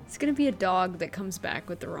 It's gonna be a dog that comes back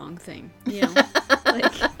with the wrong thing. You know,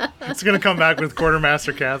 like It's gonna come back with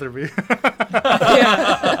Quartermaster Catherby.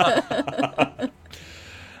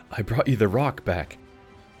 I brought you the rock back.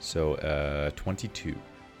 So 22.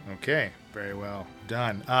 Okay, very well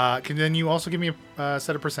done. Can then you also give me a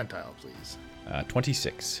set of percentile, please?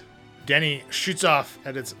 26. Denny shoots off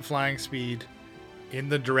at its flying speed in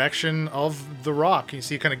the direction of the rock. You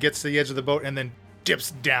see it kind of gets to the edge of the boat and then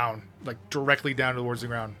dips down, like directly down towards the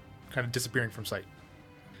ground, kind of disappearing from sight.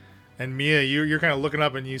 And Mia, you're kind of looking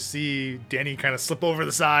up and you see Denny kind of slip over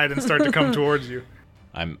the side and start to come towards you.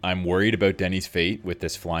 I'm worried about Denny's fate with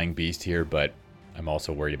this flying beast here, but I'm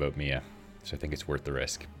also worried about Mia. So I think it's worth the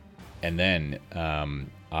risk. And then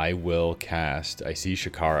I will cast... I see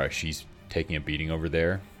Shakara. She's taking a beating over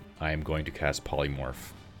there. I am going to cast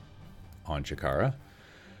Polymorph on Shakara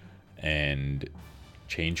and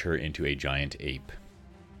change her into a giant ape.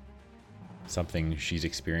 Something she's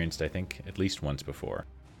experienced, I think, at least once before.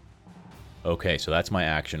 Okay, so that's my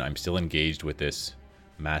action. I'm still engaged with this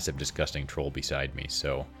massive, disgusting troll beside me,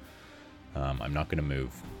 so I'm not going to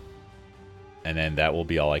move. And then that will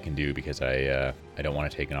be all I can do because I don't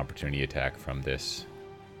want to take an opportunity attack from this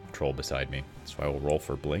troll beside me. So I will roll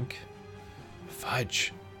for Blink.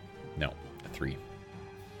 Fudge! No, a 3.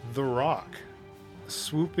 The rock,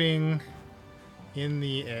 swooping in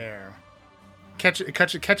the air,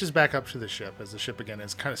 catches back up to the ship as the ship again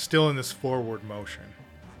is kind of still in this forward motion.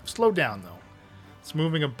 Slow down though. It's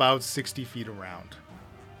moving about 60 feet around.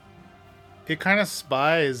 It kind of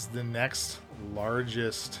spies the next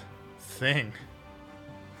largest thing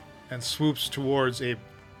and swoops towards Ape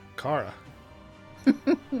Kara.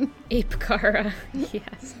 Ape Kara,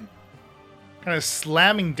 yes. Kind of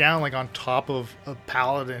slamming down like on top of a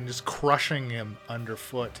paladin, just crushing him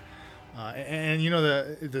underfoot. And you know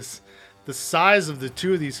the size of the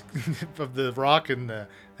two of these of the rock and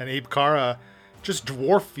Ape Kara just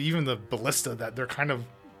dwarf even the ballista that they're kind of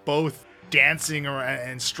both dancing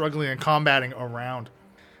and struggling and combating around.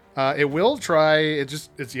 It will try. It's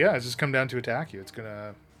just come down to attack you. It's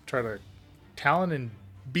gonna try to Talon and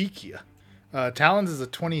beak you. Talons is a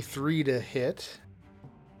 23 to hit.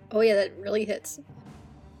 Oh yeah, that really hits.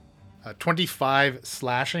 25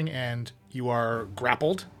 slashing, and you are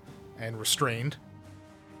grappled and restrained.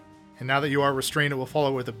 And now that you are restrained, it will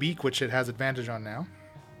follow with a beak, which it has advantage on now.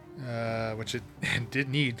 Which it did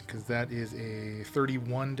need, because that is a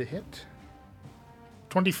 31 to hit.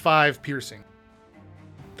 25 piercing.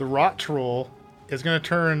 The rot troll is going to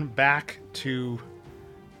turn back to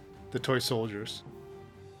the toy soldiers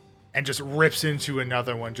and just rips into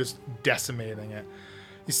another one, just decimating it.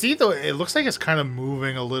 You see, though, it looks like it's kind of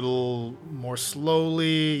moving a little more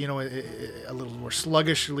slowly, a little more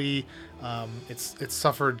sluggishly. It's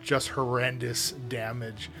suffered just horrendous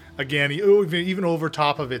damage. Again, even over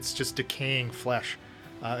top of its just decaying flesh.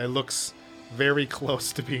 It looks very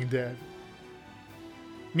close to being dead.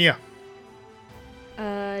 Mia.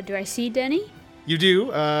 Do I see Denny? You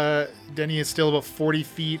do. Denny is still about 40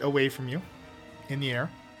 feet away from you in the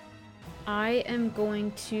air. I am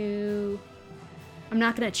going to... I'm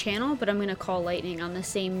not going to channel, but I'm going to call lightning on the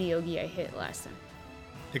same Neogi I hit last time.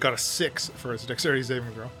 It got a 6 for its dexterity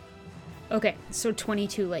saving throw. Okay, so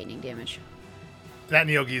 22 lightning damage. That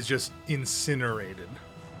Neogi is just incinerated.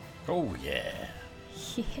 Oh, yeah.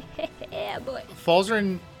 Yeah, boy.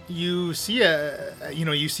 Falzarin, you see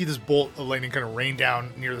you see this bolt of lightning kind of rain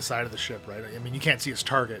down near the side of the ship, right? I mean, you can't see its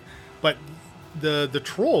target, but the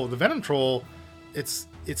troll, the venom troll, its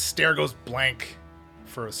stare goes blank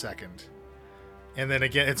for a second. And then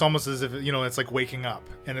again, it's almost as if, it's like waking up.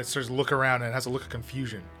 And it starts to look around and it has a look of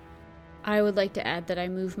confusion. I would like to add that I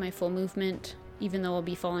move my full movement. Even though I'll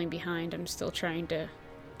be falling behind, I'm still trying to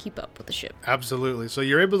keep up with the ship. Absolutely. So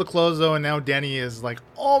you're able to close, though, and now Denny is, like,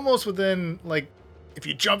 almost within, like, if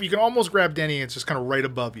you jump, you can almost grab Denny. It's just kind of right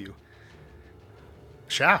above you.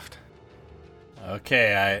 Shaft.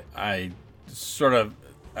 Okay, I sort of,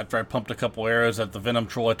 after I pumped a couple arrows at the venom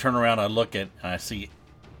troll, I turn around, I look at, and I see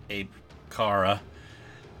Ape Kara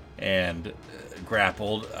and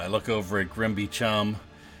grappled. I look over at Grimby Chum.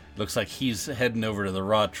 Looks like he's heading over to the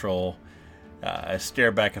rot troll. I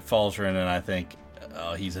stare back at Falzarin and I think,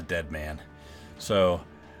 oh, he's a dead man. So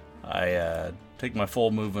I take my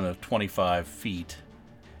full movement of 25 feet.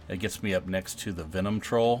 It gets me up next to the Venom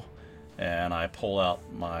Troll, and I pull out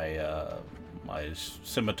my my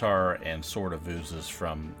scimitar and Sword of Oozes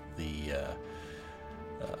from the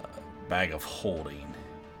bag of holding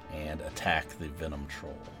and attack the Venom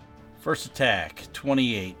Troll. First attack,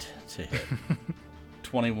 28 to hit.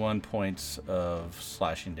 21 points of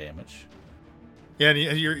slashing damage. Yeah,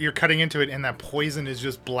 and you're cutting into it, and that poison is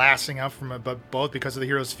just blasting out from it, but both because of the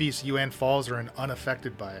Hero's Feast, you and Falls are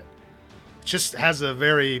unaffected by it. It just has a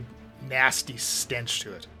very nasty stench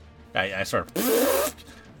to it. I sort of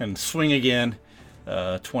and swing again.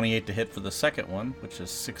 28 to hit for the second one, which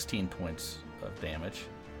is 16 points of damage.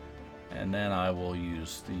 And then I will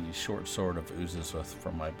use the short sword of Oozes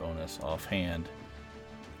from my bonus offhand.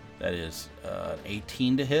 That is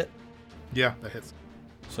 18 to hit. Yeah, that hits.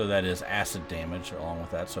 So that is acid damage along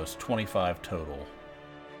with that. So it's 25 total.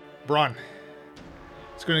 Braun.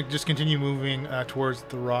 He's going to just continue moving towards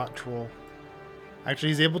the rock troll. Actually,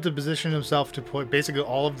 he's able to position himself to put basically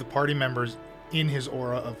all of the party members in his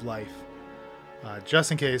aura of life.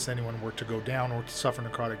 Just in case anyone were to go down or to suffer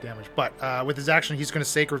necrotic damage. But with his action, he's going to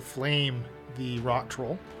Sacred Flame the rock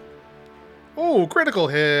troll. Oh, critical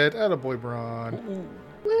hit. Attaboy, Braun.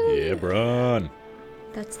 Yeah, Braun.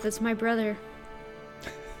 That's my brother.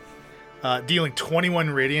 Dealing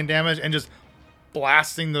 21 radiant damage and just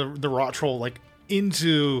blasting the rock troll like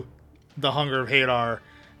into the Hunger of Hadar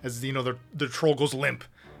as the troll goes limp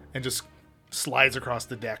and just slides across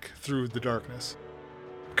the deck through the darkness.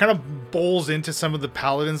 Kind of bowls into some of the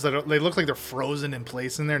paladins they look like they're frozen in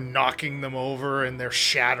place, and they're knocking them over and they're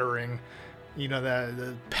shattering.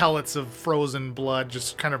 The pellets of frozen blood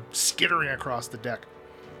just kind of skittering across the deck.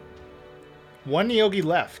 One Neogi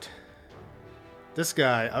left. This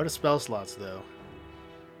guy, out of spell slots, though.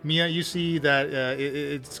 Mia, you see that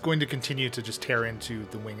it's going to continue to just tear into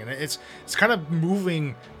the wing, and it's kind of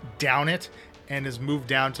moving down it, and has moved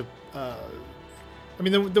down to.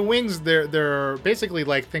 The wings they're basically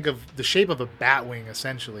like, think of the shape of a bat wing,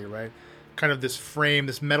 essentially, right? Kind of this frame,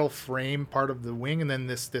 this metal frame part of the wing, and then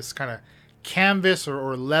this kind of canvas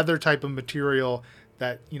or leather type of material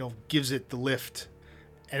that gives it the lift.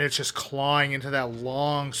 And it's just clawing into that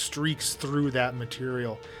long streaks through that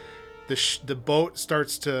material. The boat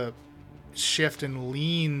starts to shift and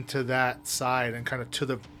lean to that side and kind of to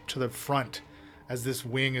the front as this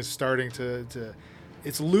wing is starting to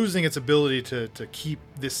it's losing its ability to keep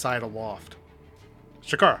this side aloft.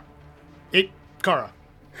 Shakara. Kara.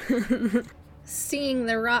 Seeing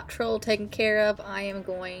the rock troll taken care of, I am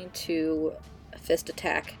going to fist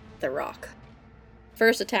attack the rock.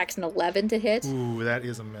 First attack's an 11 to hit. Ooh, that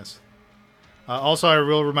is a miss. Also, I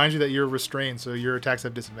will remind you that you're restrained, so your attacks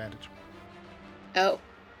have disadvantage. Oh.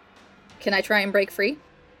 Can I try and break free?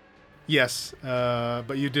 Yes,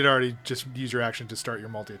 but you did already just use your action to start your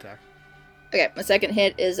multi-attack. Okay, my second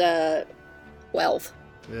hit is 12.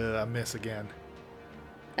 A miss again.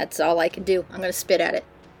 That's all I can do. I'm going to spit at it.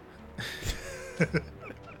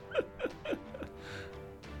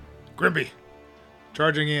 Grimby,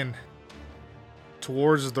 charging in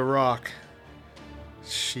towards the rock.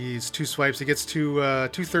 She's 2 swipes. He gets two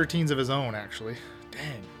 13s of his own, actually.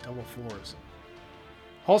 Dang, double 4s.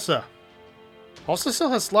 Halsa still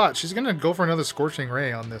has slots. She's gonna go for another Scorching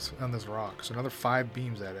Ray on this rock. So another 5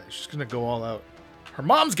 beams at it. She's gonna go all out. Her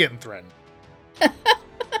mom's getting threatened.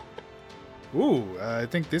 Ooh, I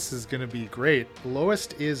think this is gonna be great.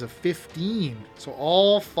 Lowest is a 15, so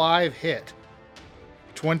all 5 hit.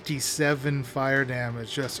 27 fire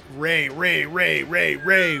damage. Just Ray.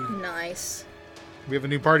 Nice. We have a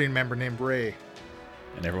new party member named Ray.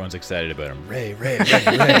 And everyone's excited about him. Ray.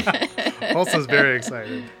 Halsa's very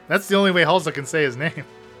excited. That's the only way Halsa can say his name.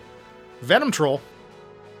 Venom Troll.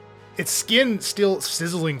 Its skin still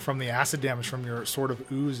sizzling from the acid damage from your Sword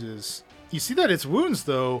of Oozes. You see that its wounds,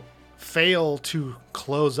 though, fail to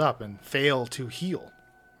close up and fail to heal.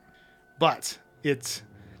 But it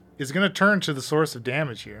is going to turn to the source of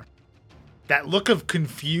damage here. That look of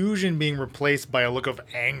confusion being replaced by a look of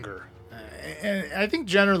anger. And I think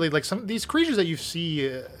generally, like some of these creatures that you see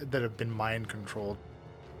that have been mind controlled,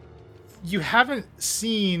 you haven't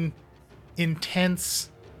seen intense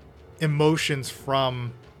emotions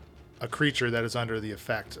from a creature that is under the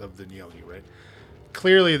effect of the Neogi, right?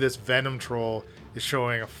 Clearly, this Venom Troll is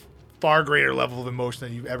showing a far greater level of emotion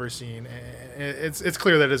than you've ever seen. It's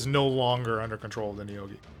clear that it's no longer under control of the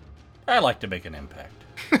Neogi. I like to make an impact.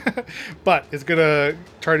 But it's going to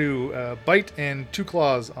try to bite and 2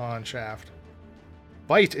 claws on Shaft.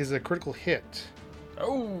 Bite is a critical hit.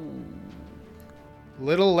 Oh.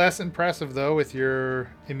 Little less impressive, though, with your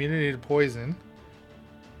immunity to poison.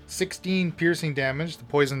 16 piercing damage. The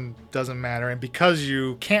poison doesn't matter. And because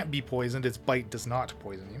you can't be poisoned, its bite does not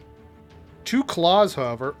poison you. 2 claws,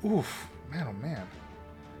 however. Oof. Man, oh man.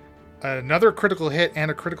 Another critical hit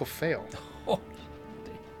and a critical fail.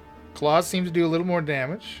 Claws seem to do a little more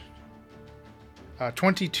damage.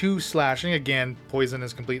 22 slashing. Again, poison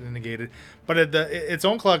is completely negated. But its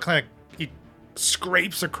own claw kind of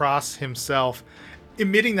scrapes across himself,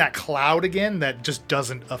 emitting that cloud again that just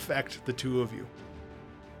doesn't affect the two of you.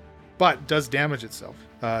 But does damage itself,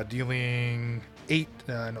 dealing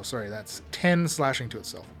 10 slashing to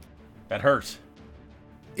itself. That hurts.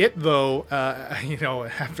 It, though,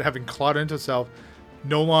 after having clawed into itself,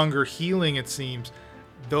 no longer healing, it seems.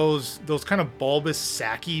 Those kind of bulbous,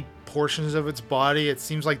 sacky portions of its body, it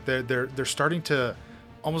seems like they're starting to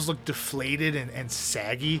almost look deflated and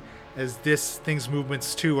saggy as this thing's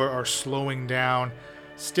movements too are slowing down.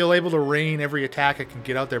 Still able to rain every attack it can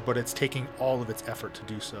get out there, but it's taking all of its effort to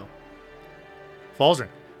do so. Falzern.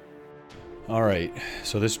 All right,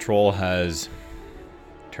 so this troll has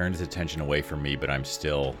turned its attention away from me, but I'm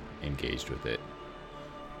still engaged with it.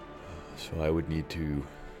 So I would need to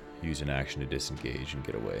use an action to disengage and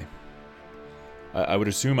get away. I would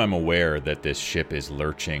assume I'm aware that this ship is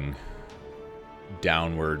lurching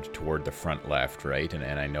downward toward the front left, right?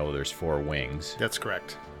 And I know there's 4 wings. That's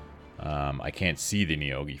correct. I can't see the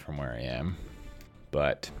Neogi from where I am,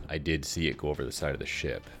 but I did see it go over the side of the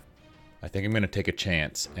ship. I think I'm going to take a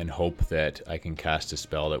chance and hope that I can cast a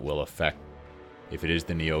spell that will affect. If it is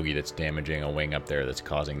the Neogi that's damaging a wing up there that's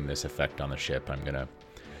causing this effect on the ship, I'm going to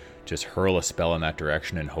just hurl a spell in that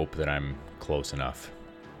direction and hope that I'm close enough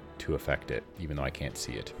to affect it, even though I can't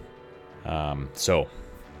see it. So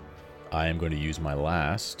I am going to use my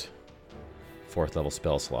last 4th level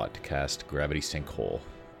spell slot to cast Gravity Sinkhole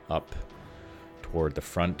up toward the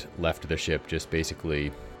front left of the ship, just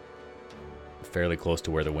basically fairly close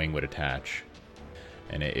to where the wing would attach.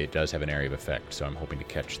 And it does have an area of effect, so I'm hoping to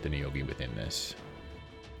catch the Neogi within this.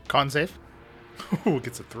 Con save. Ooh, it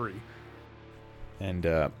gets a 3. And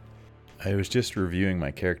I was just reviewing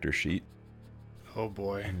my character sheet. Oh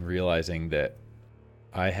boy. And realizing that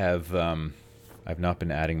I have I've not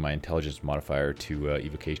been adding my intelligence modifier to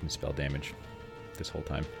evocation spell damage this whole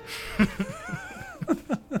time.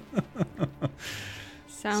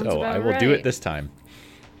 Sounds so about I will right. do it this time.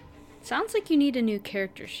 Sounds like you need a new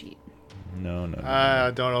character sheet. No.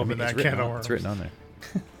 Don't open that can of worms. It's written on there.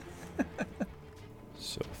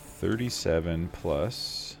 So 37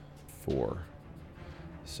 plus 4.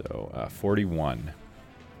 So 41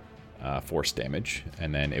 force damage.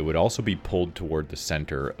 And then it would also be pulled toward the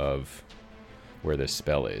center of where this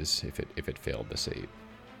spell is if it failed the save.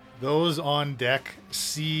 Those on deck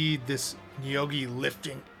see this Neogi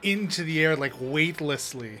lifting into the air like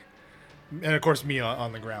weightlessly. And of course me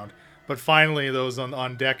on the ground. But finally those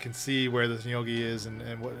on deck can see where this Neogi is and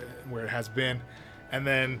where it has been. And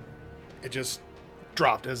then it just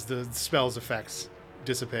dropped as the spell's effects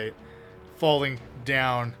dissipate. Falling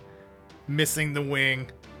down, missing the wing,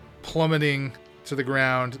 plummeting to the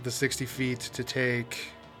ground the 60 feet to take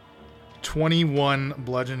 21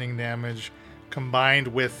 bludgeoning damage, combined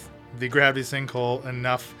with the gravity sinkhole,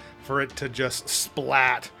 enough for it to just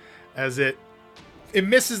splat as it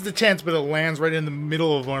misses the tent, but it lands right in the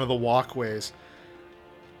middle of one of the walkways.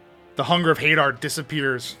 The hunger of Hadar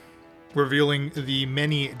disappears, revealing the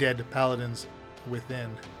many dead paladins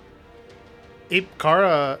within. Ape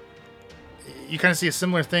Kara, you kind of see a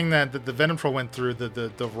similar thing that the Venom Troll went through,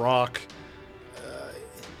 the rock.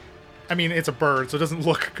 I mean, it's a bird, so it doesn't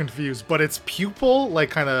look confused, but its pupil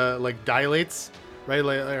kind of dilates, right?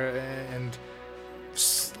 And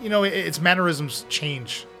its mannerisms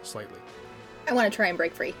change slightly. I want to try and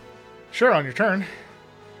break free. Sure, on your turn.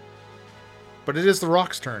 But it is the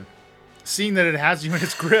rock's turn. Seeing that it has you in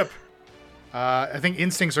its grip, I think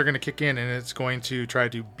instincts are going to kick in, and it's going to try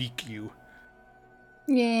to beak you.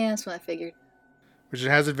 Yeah, that's what I figured. Which it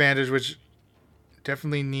has advantage, which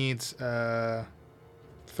definitely needs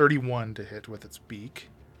 31 to hit with its beak.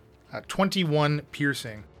 21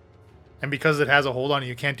 piercing. And because it has a hold on you,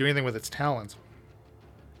 you can't do anything with its talons.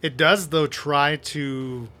 It does, though, try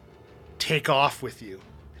to take off with you.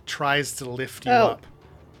 It tries to lift you up.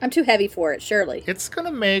 I'm too heavy for it, surely. It's going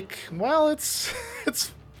to make... Well, it's...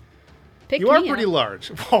 Pick you are me pretty up.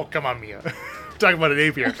 large. Oh, come on, Mia. Talking about an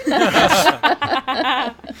ape here.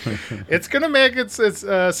 It's going to make its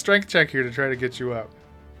strength check here to try to get you up.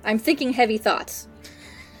 I'm thinking heavy thoughts.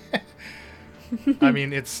 I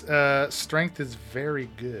mean, its strength is very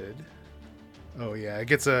good. Oh yeah, it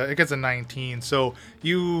gets a 19. So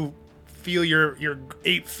you feel your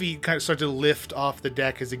 8 feet kind of start to lift off the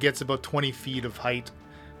deck as it gets about 20 feet of height,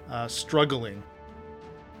 struggling.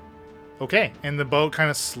 Okay, and the boat kind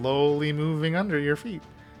of slowly moving under your feet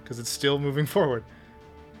because it's still moving forward.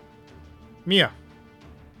 Mia,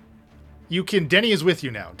 Denny is with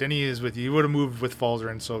you now. Denny is with you. You would have moved with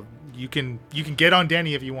Falzarin, so you can get on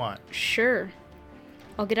Denny if you want. Sure.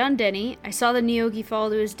 I'll get on Denny. I saw the Neogi fall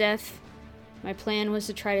to his death. My plan was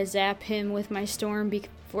to try to zap him with my storm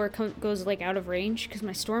before it goes like out of range, because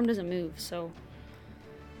my storm doesn't move. So,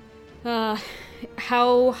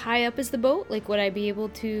 how high up is the boat? Like, would I be able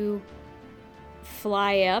to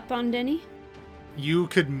fly up on Denny? You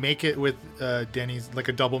could make it with Denny's, like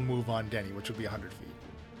a double move on Denny, which would be 100 feet.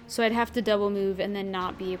 So I'd have to double move and then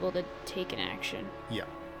not be able to take an action. Yeah.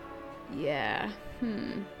 Yeah.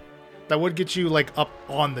 That would get you like up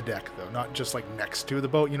on the deck though, not just like next to the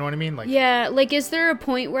boat, you know what I mean? Like yeah, like is there a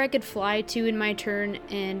point where I could fly to in my turn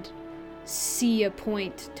and see a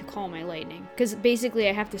point to call my lightning? Because basically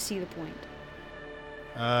I have to see the point.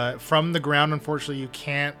 From the ground, unfortunately, you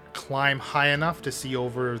can't climb high enough to see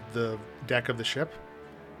over the deck of the ship.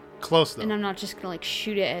 Close though. And I'm not just gonna like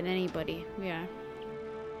shoot it at anybody. Yeah.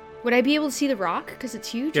 Would I be able to see the rock? Because it's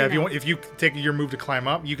huge. Yeah, if you take your move to climb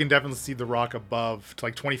up, you can definitely see the rock above, to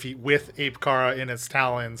like 20 feet, with Ape Kara in its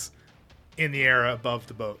talons in the air above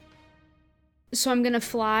the boat. So I'm gonna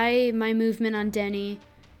fly my movement on Denny,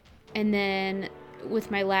 and then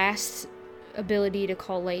with my last ability to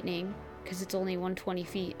call lightning, because it's only 120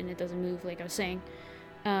 feet and it doesn't move like I was saying,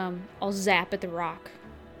 I'll zap at the rock.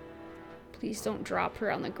 Please don't drop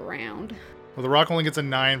her on the ground. Well, the rock only gets a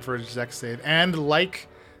 9 for a dex save, and like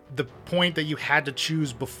the point that you had to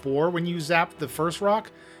choose before when you zapped the first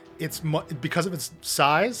rock, it's because of its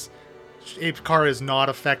size, Ape Kara is not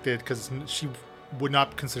affected because she would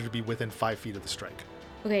not consider to be within 5 feet of the strike.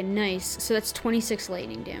 Okay, nice. So that's 26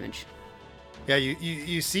 lightning damage. Yeah,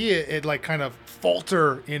 you see it like kind of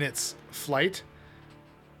falter in its flight.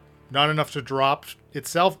 Not enough to drop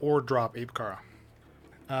itself or drop Ape Kara.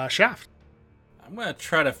 Shaft. I'm gonna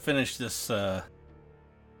try to finish this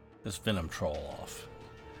Venom Troll off.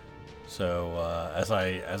 So as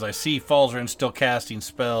I see Falzarin still casting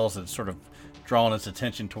spells and sort of drawing its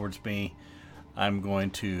attention towards me, I'm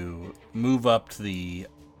going to move up to the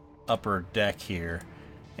upper deck here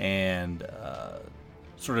and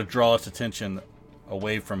sort of draw its attention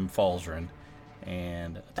away from Falzarin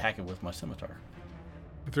and attack it with my scimitar.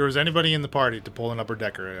 If there was anybody in the party to pull an upper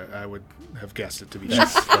decker, I would have guessed it to be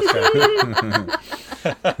That's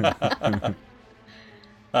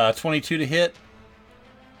right. 22 to hit.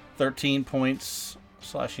 13 points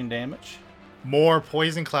slashing damage. More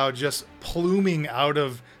poison cloud just pluming out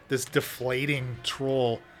of this deflating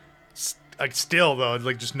troll. Like still though,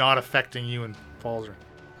 like just not affecting you and Falzarin.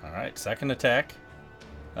 All right, second attack.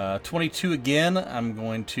 22 again. I'm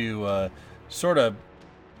going to sort of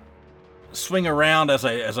swing around as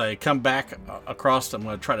I come back across. I'm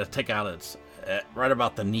going to try to take out its right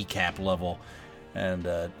about the kneecap level and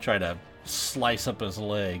try to slice up his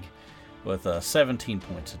leg with 17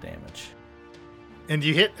 points of damage. And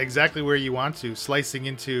you hit exactly where you want to, slicing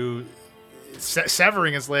into,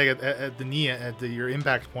 severing its leg at the knee at your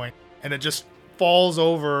impact point, and it just falls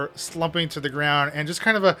over, slumping to the ground, and just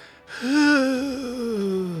kind of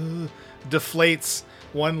deflates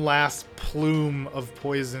one last plume of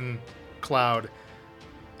poison cloud,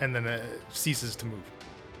 and then it ceases to move.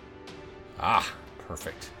 Ah,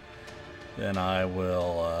 perfect. Then I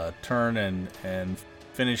will turn and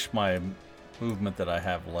finish my movement that I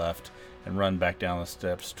have left and run back down the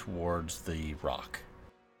steps towards the rock.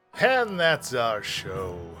 And that's our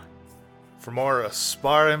show. For more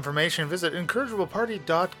Aspara information, visit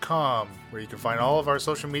incorrigibleparty.com, where you can find all of our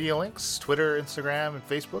social media links, Twitter, Instagram, and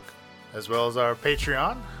Facebook, as well as our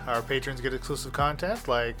Patreon. Our patrons get exclusive content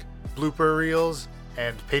like blooper reels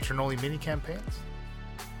and patron-only mini-campaigns.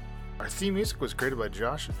 Our theme music was created by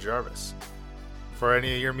Josh Jarvis. For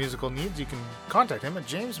any of your musical needs, you can contact him at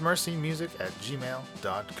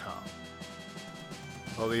jamesmercymusic@gmail.com.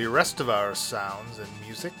 All the rest of our sounds and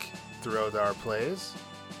music throughout our plays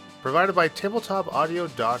provided by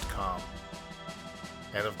tabletopaudio.com.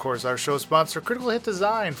 And of course, our show sponsor, Critical Hit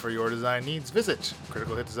Design. For your design needs, visit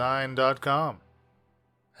criticalhitdesign.com.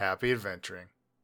 Happy adventuring.